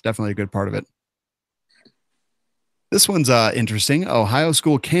 that's definitely a good part of it. This one's interesting. Ohio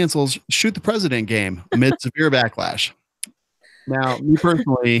school cancels shoot the president game amid severe backlash. Now, me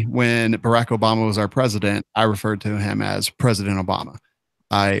personally, when Barack Obama was our president, I referred to him as President Obama.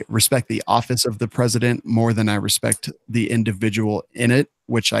 I respect the office of the president more than I respect the individual in it,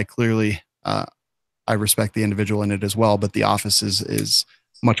 which I clearly, I respect the individual in it as well, but the office is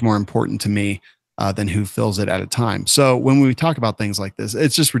much more important to me than who fills it at a time. So when we talk about things like this,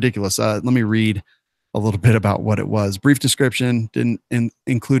 it's just ridiculous. Let me read a little bit about what it was. Brief description, didn't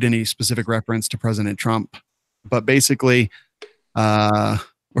include any specific reference to President Trump, but basically,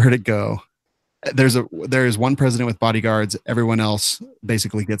 where'd it go? There is one president with bodyguards. Everyone else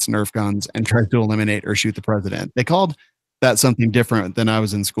basically gets Nerf guns and tries to eliminate or shoot the president. They called that something different than I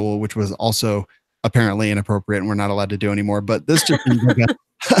was in school, which was also apparently inappropriate and we're not allowed to do anymore. But this just seems like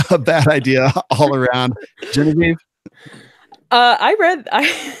a bad idea all around. Genevieve? I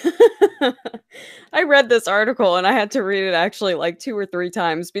read this article and I had to read it actually like 2 or 3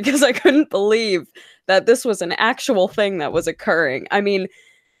 times because I couldn't believe that this was an actual thing that was occurring. I mean,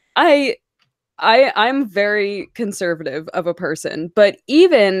 I'm very conservative of a person, but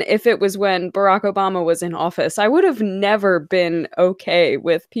even if it was when Barack Obama was in office, I would have never been okay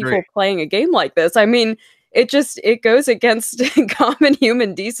with people playing a game like this. I mean, it goes against common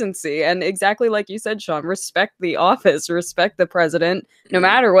human decency. And exactly like you said, Sean, respect the office, respect the president, no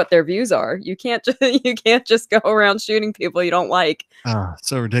matter what their views are. You can't just go around shooting people you don't like.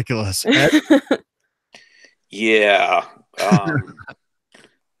 So ridiculous. Yeah.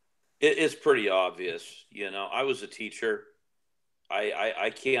 It's pretty obvious. I was a teacher.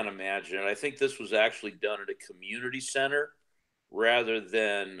 I can't imagine it. I think this was actually done at a community center rather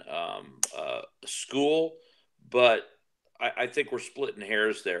than a school, but I think we're splitting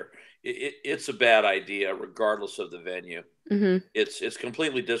hairs there. It's a bad idea, regardless of the venue. Mm-hmm. It's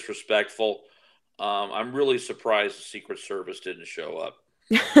completely disrespectful. I'm really surprised the Secret Service didn't show up.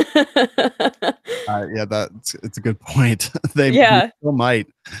 Yeah, it's a good point. They still might.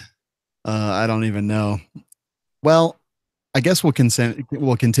 I don't even know. Well, I guess we'll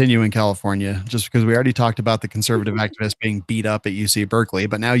continue in California just because we already talked about the conservative activists being beat up at UC Berkeley,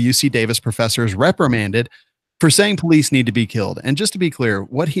 but now UC Davis professors reprimanded for saying police need to be killed. And just to be clear,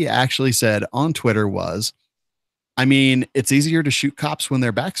 what he actually said on Twitter was, I mean, it's easier to shoot cops when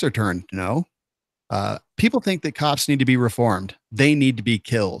their backs are turned. No, people think that cops need to be reformed. They need to be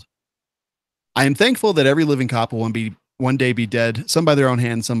killed. I am thankful that every living cop will one day be dead, some by their own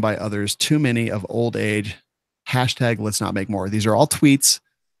hand, some by others, too many of old age. Hashtag let's not make more. These are all tweets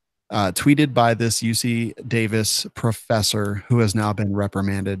tweeted by this UC Davis professor who has now been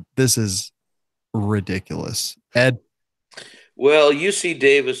reprimanded. This is ridiculous. Ed? Well, UC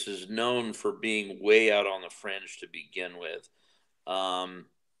Davis is known for being way out on the fringe to begin with.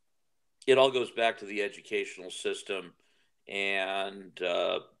 It all goes back to the educational system and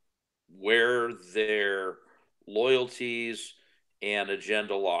where their loyalties and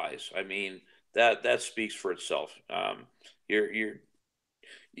agenda lies. I mean, that speaks for itself. You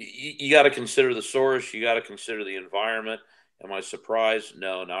got to consider the source. You got to consider the environment. Am I surprised?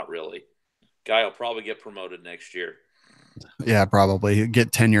 No, not really. Guy will probably get promoted next year. Yeah, probably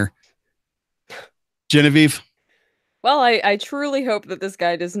get tenure. Genevieve? Well, I truly hope that this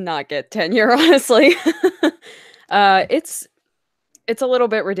guy does not get tenure, honestly. It's a little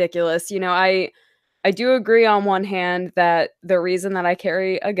bit ridiculous. You know, I do agree on one hand that the reason that I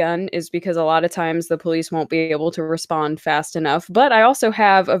carry a gun is because a lot of times the police won't be able to respond fast enough. But I also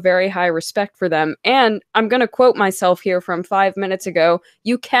have a very high respect for them. And I'm going to quote myself here from 5 minutes ago.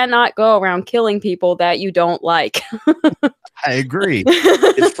 You cannot go around killing people that you don't like. I agree.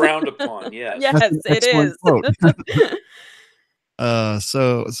 It's frowned upon. Yes. Yes, it is.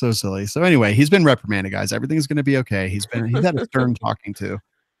 So silly. So anyway, he's been reprimanded, guys. Everything's going to be okay. He's had a stern talking to.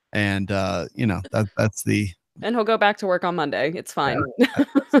 And you know, that's the and he'll go back to work on Monday. It's fine.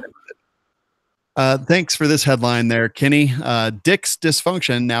 Thanks for this headline there, Kenny. Dick's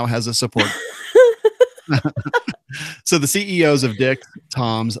Dysfunction now has a support. So the CEOs of Dick's,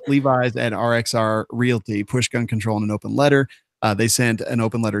 Tom's, Levi's, and RXR Realty push gun control in an open letter. They sent an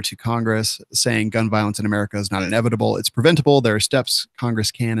open letter to Congress saying gun violence in America is not inevitable. It's preventable. There are steps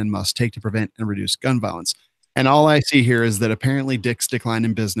Congress can and must take to prevent and reduce gun violence. And all I see here is that apparently Dick's decline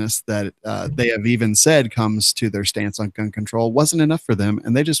in business that they have even said comes to their stance on gun control wasn't enough for them,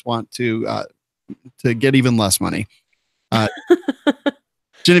 and they just want to get even less money.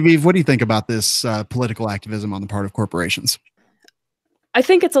 Genevieve, what do you think about this political activism on the part of corporations? I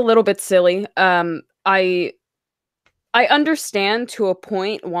think it's a little bit silly. I understand to a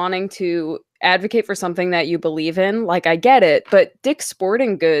point wanting to advocate for something that you believe in. Like, I get it, but Dick's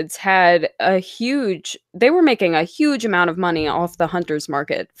Sporting Goods they were making a huge amount of money off the hunters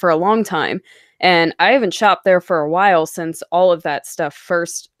market for a long time. And I haven't shopped there for a while since all of that stuff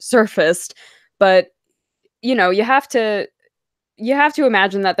first surfaced. But, you know, you have to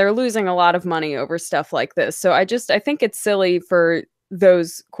imagine that they're losing a lot of money over stuff like this. So I think it's silly for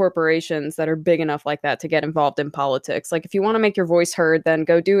those corporations that are big enough like that to get involved in politics. Like, if you want to make your voice heard, then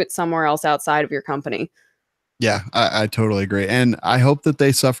go do it somewhere else outside of your company. Yeah, I totally agree. And I hope that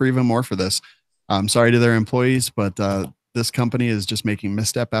they suffer even more for this. I'm sorry to their employees, but this company is just making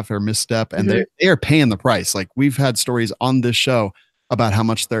misstep after misstep, and they are paying the price. Like, we've had stories on this show about how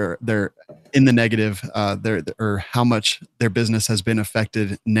much they're in the negative, or how much their business has been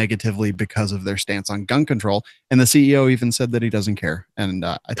affected negatively because of their stance on gun control. And the CEO even said that he doesn't care. And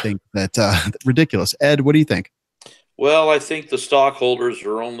I think that ridiculous. Ed, what do you think? Well, I think the stockholders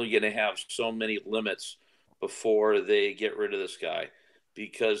are only going to have so many limits before they get rid of this guy,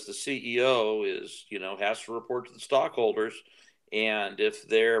 because the CEO has to report to the stockholders. And if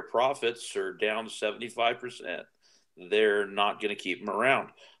their profits are down to 75%, they're not going to keep him around.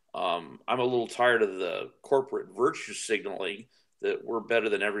 I'm a little tired of the corporate virtue signaling that we're better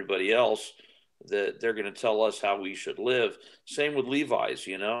than everybody else, that they're going to tell us how we should live. Same with Levi's,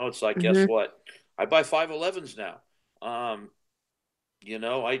 it's like, guess what? I buy 511s now.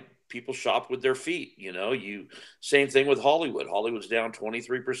 People shop with their feet, same thing with Hollywood. Hollywood's down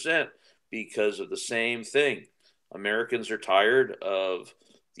 23% because of the same thing. Americans are tired of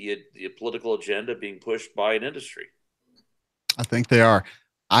the political agenda being pushed by an industry. I think they are.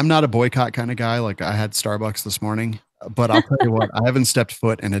 I'm not a boycott kind of guy. Like, I had Starbucks this morning, but I'll tell you what, I haven't stepped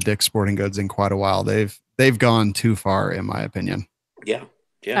foot in a Dick's Sporting Goods in quite a while. They've gone too far, in my opinion. Yeah.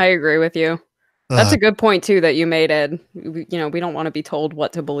 I agree with you. That's a good point too that you made, Ed. We don't want to be told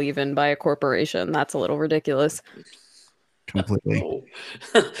what to believe in by a corporation. That's a little ridiculous. Completely.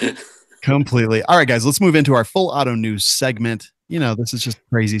 Completely. All right, guys, let's move into our full auto news segment. This is just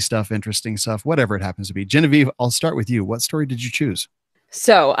crazy stuff, interesting stuff, whatever it happens to be. Genevieve, I'll start with you. What story did you choose?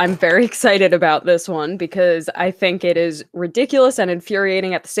 So I'm very excited about this one because I think it is ridiculous and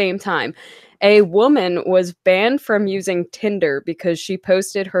infuriating at the same time. A woman was banned from using Tinder because she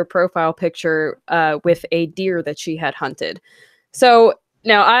posted her profile picture with a deer that she had hunted. So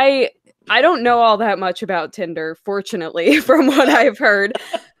now I don't know all that much about Tinder, fortunately, from what I've heard.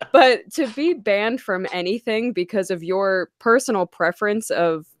 But to be banned from anything because of your personal preference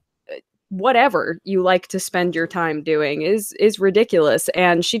of whatever you like to spend your time doing is ridiculous.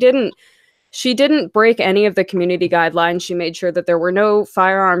 And she didn't break any of the community guidelines. She made sure that there were no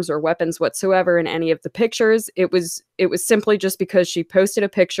firearms or weapons whatsoever in any of the pictures. It was simply just because she posted a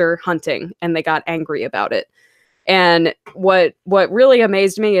picture hunting and they got angry about it. And what really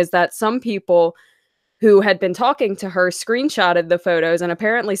amazed me is that some people who had been talking to her screenshotted the photos and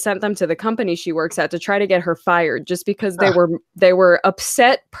apparently sent them to the company she works at to try to get her fired, just because they were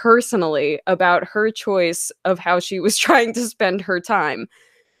upset personally about her choice of how she was trying to spend her time.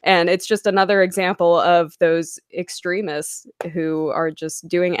 And it's just another example of those extremists who are just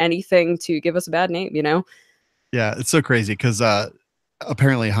doing anything to give us a bad name, you know? Yeah, it's so crazy because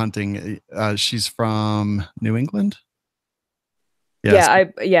apparently hunting, she's from New England. Yes.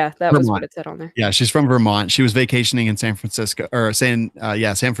 That Vermont. was what it said on there. Yeah, she's from Vermont. She was vacationing in San Francisco, San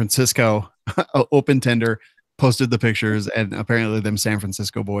Francisco, open Tinder, posted the pictures, and apparently them San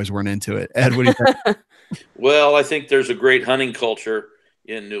Francisco boys weren't into it. Ed, what do you think? Well, I think there's a great hunting culture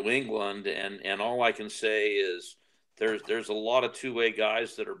in New England, and all I can say is there's a lot of two-way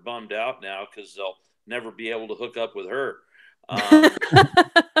guys that are bummed out now because they'll never be able to hook up with her.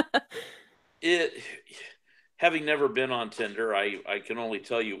 Having never been on Tinder, I can only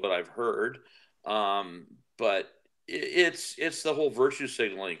tell you what I've heard. But it's the whole virtue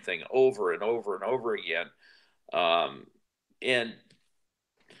signaling thing over and over and over again. And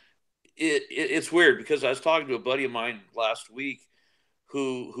it's weird because I was talking to a buddy of mine last week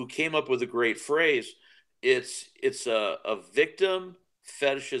who came up with a great phrase. It's a victim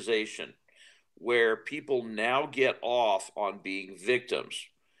fetishization where people now get off on being victims.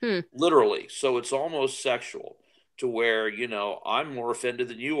 Literally. So it's almost sexual to where, I'm more offended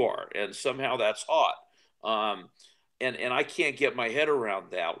than you are. And somehow that's hot. And I can't get my head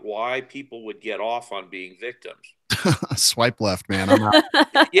around that, why people would get off on being victims. Swipe left, man. I'm out.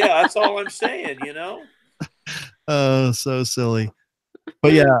 Yeah, that's all I'm saying, Oh, so silly.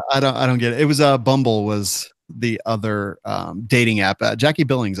 But yeah, I don't get it. It was Bumble was the other dating app. Jackie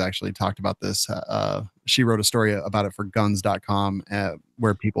Billings actually talked about this. She wrote a story about it for guns.com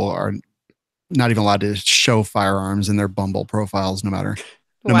where people are not even allowed to show firearms in their Bumble profiles, no matter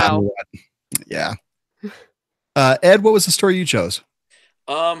what. Yeah. Ed, what was the story you chose?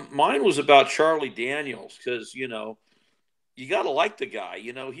 Mine was about Charlie Daniels because, you got to like the guy.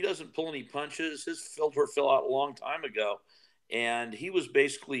 He doesn't pull any punches. His filter fell out a long time ago. And he was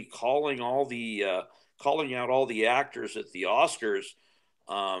basically calling out all the actors at the Oscars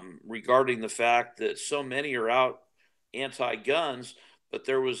regarding the fact that so many are out anti-guns, but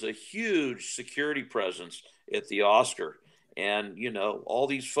there was a huge security presence at the Oscar. And, all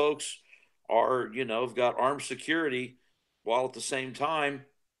these folks have got armed security while at the same time,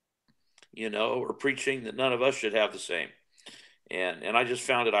 are preaching that none of us should have the same. And I just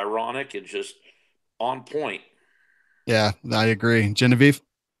found it ironic and just on point. Yeah, I agree. Genevieve?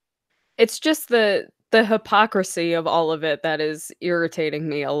 It's just the hypocrisy of all of it that is irritating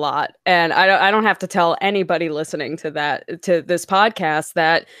me a lot. And I don't have to tell anybody listening to this podcast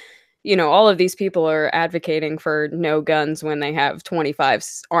that, all of these people are advocating for no guns when they have 25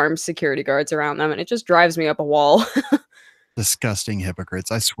 armed security guards around them. And it just drives me up a wall. Disgusting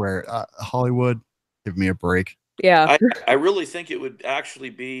hypocrites. I swear. Hollywood, give me a break. Yeah. I really think it would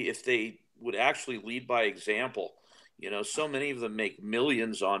actually be if they would actually lead by example. So many of them make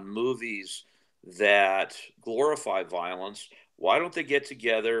millions on movies that glorify violence. Why don't they get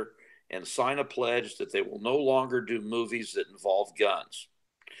together and sign a pledge that they will no longer do movies that involve guns?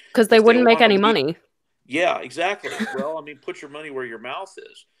 Because they wouldn't make any money. Yeah, exactly. Well, put your money where your mouth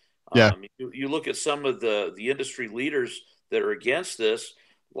is. Yeah. You look at some of the industry leaders that are against this,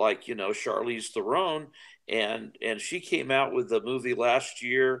 like, Charlize Theron, and she came out with a movie last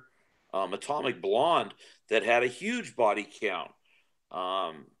year, Atomic Blonde, that had a huge body count.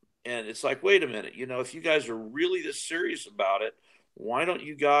 And it's like, wait a minute, if you guys are really this serious about it, why don't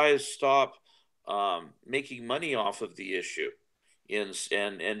you guys stop making money off of the issue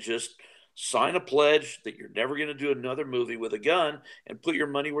and just sign a pledge that you're never going to do another movie with a gun and put your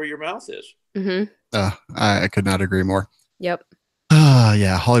money where your mouth is. Mm-hmm. I could not agree more. Yep.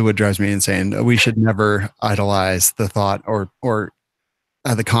 Yeah, Hollywood drives me insane. We should never idolize the thought or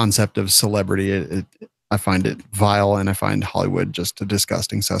the concept of celebrity. I find it vile, and I find Hollywood just a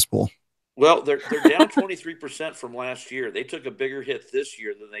disgusting cesspool. Well, they're down 23% from last year. They took a bigger hit this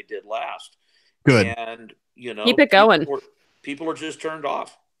year than they did last. Good. And, keep it going. People are just turned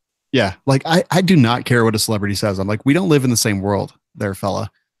off. Yeah. Like I do not care what a celebrity says. I'm like, we don't live in the same world there,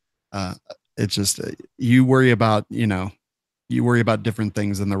 fella. It's just, you worry about different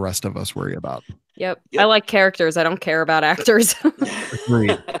things than the rest of us worry about. Yep. I like characters. I don't care about actors.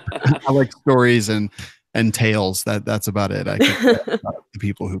 Agreed. I like stories and tales. That's about it. I can about the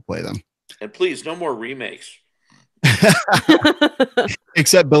people who play them. And please, no more remakes.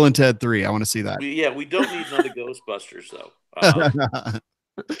 Except Bill and Ted 3. I want to see that. We don't need another Ghostbusters though.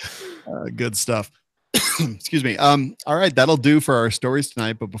 Good stuff. Excuse me. All right, that'll do for our stories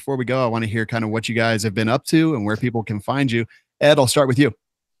tonight. But before we go, I want to hear kind of what you guys have been up to and where people can find you. Ed, I'll start with you.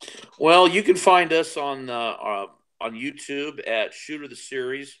 Well, you can find us on YouTube at Shooter the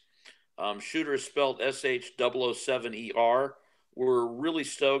Series. Shooter is spelled SH007ER. We're really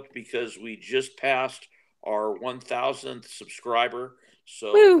stoked because we just passed our 1,000th subscriber.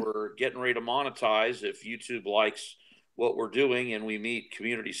 So we're getting ready to monetize if YouTube likes what we're doing and we meet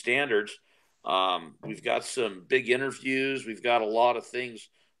community standards. We've got some big interviews. We've got a lot of things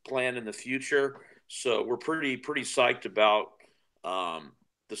planned in the future. So we're pretty psyched about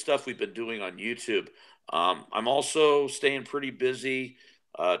the stuff we've been doing on YouTube. I'm also staying pretty busy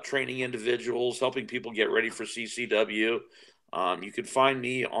training individuals, helping people get ready for CCW. You can find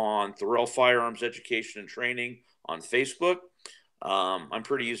me on Thorell Firearms Education and Training on Facebook. I'm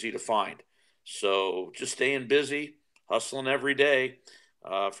pretty easy to find. So just staying busy, hustling every day.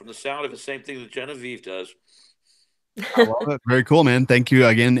 From the sound of it, same thing that Genevieve does. I love it. Very cool, man. Thank you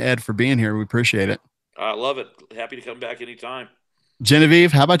again, Ed, for being here. We appreciate it. I love it. Happy to come back anytime.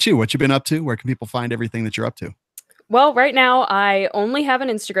 Genevieve, how about you? What you been up to? Where can people find everything that you're up to? Well, right now I only have an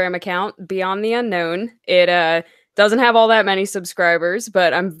Instagram account, Beyond the Unknown. It doesn't have all that many subscribers,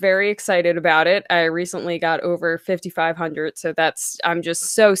 but I'm very excited about it. I recently got over 5,500, so I'm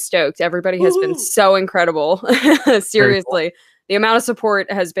just so stoked. Everybody has been so incredible. Seriously. Cool. The amount of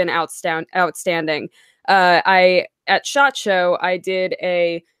support has been outstanding. At SHOT Show, I did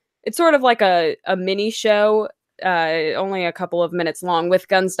it's sort of like a mini show, only a couple of minutes long with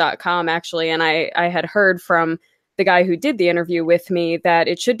guns.com actually. And I had heard from the guy who did the interview with me that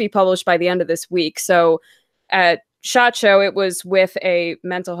it should be published by the end of this week. So at SHOT Show, it was with a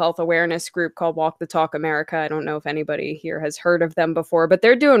mental health awareness group called Walk the Talk America. I don't know if anybody here has heard of them before, but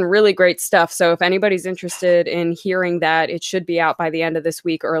they're doing really great stuff. So if anybody's interested in hearing that, it should be out by the end of this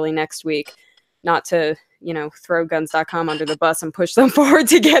week, early next week. Not to, throw guns.com under the bus and push them forward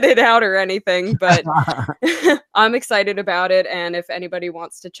to get it out or anything, but I'm excited about it. And if anybody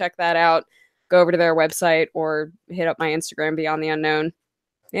wants to check that out, go over to their website or hit up my Instagram, Beyond the Unknown.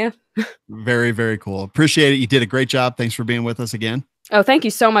 Yeah. Very, very cool. Appreciate it. You did a great job. Thanks for being with us again. Oh, thank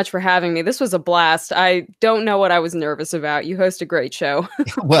you so much for having me. This was a blast. I don't know what I was nervous about. You host a great show.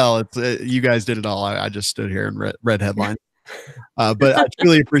 Well, you guys did it all. I just stood here and read headlines. But I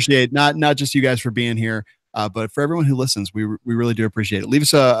truly appreciate not just you guys for being here, but for everyone who listens. We really do appreciate it. Leave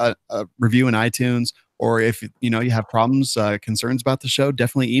us a review in iTunes, or if you have problems, concerns about the show,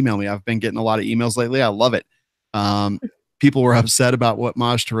 definitely email me. I've been getting a lot of emails lately. I love it. People were upset about what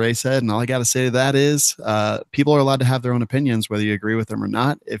Maj Toure said, and all I got to say to that is people are allowed to have their own opinions, whether you agree with them or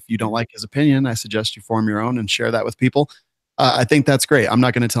not. If you don't like his opinion, I suggest you form your own and share that with people. I think that's great. I'm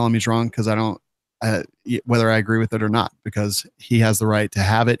not going to tell him he's wrong because I don't, whether I agree with it or not, because he has the right to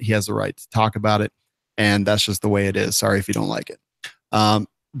have it. He has the right to talk about it, and that's just the way it is. Sorry if you don't like it.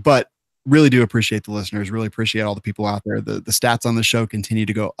 But really do appreciate the listeners. Really appreciate all the people out there. The stats on the show continue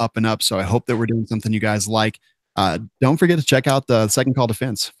to go up and up. So I hope that we're doing something you guys like. Don't forget to check out the Second Call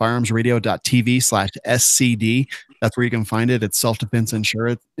Defense, firearmsradio.tv/SCD. That's where you can find it. It's self-defense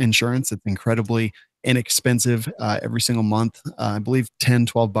insurance. It's incredibly inexpensive every single month. I believe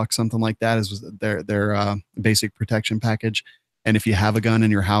 $10-12, something like that is their basic protection package. And if you have a gun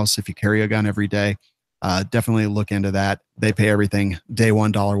in your house, if you carry a gun every day, definitely look into that. They pay everything day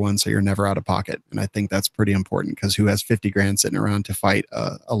one, $1, so you're never out of pocket. And I think that's pretty important because who has 50 grand sitting around to fight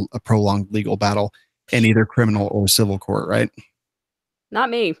a prolonged legal battle in either criminal or civil court, right? Not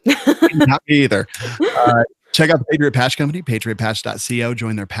me. Not me either. Check out the Patriot Patch Company, patriotpatch.co.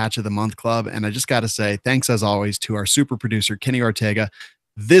 Join their Patch of the Month Club. And I just got to say, thanks as always to our super producer, Kenny Ortega.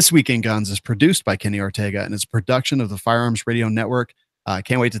 This Week in Guns is produced by Kenny Ortega and it's a production of the Firearms Radio Network. I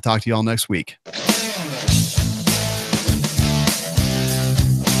can't wait to talk to you all next week.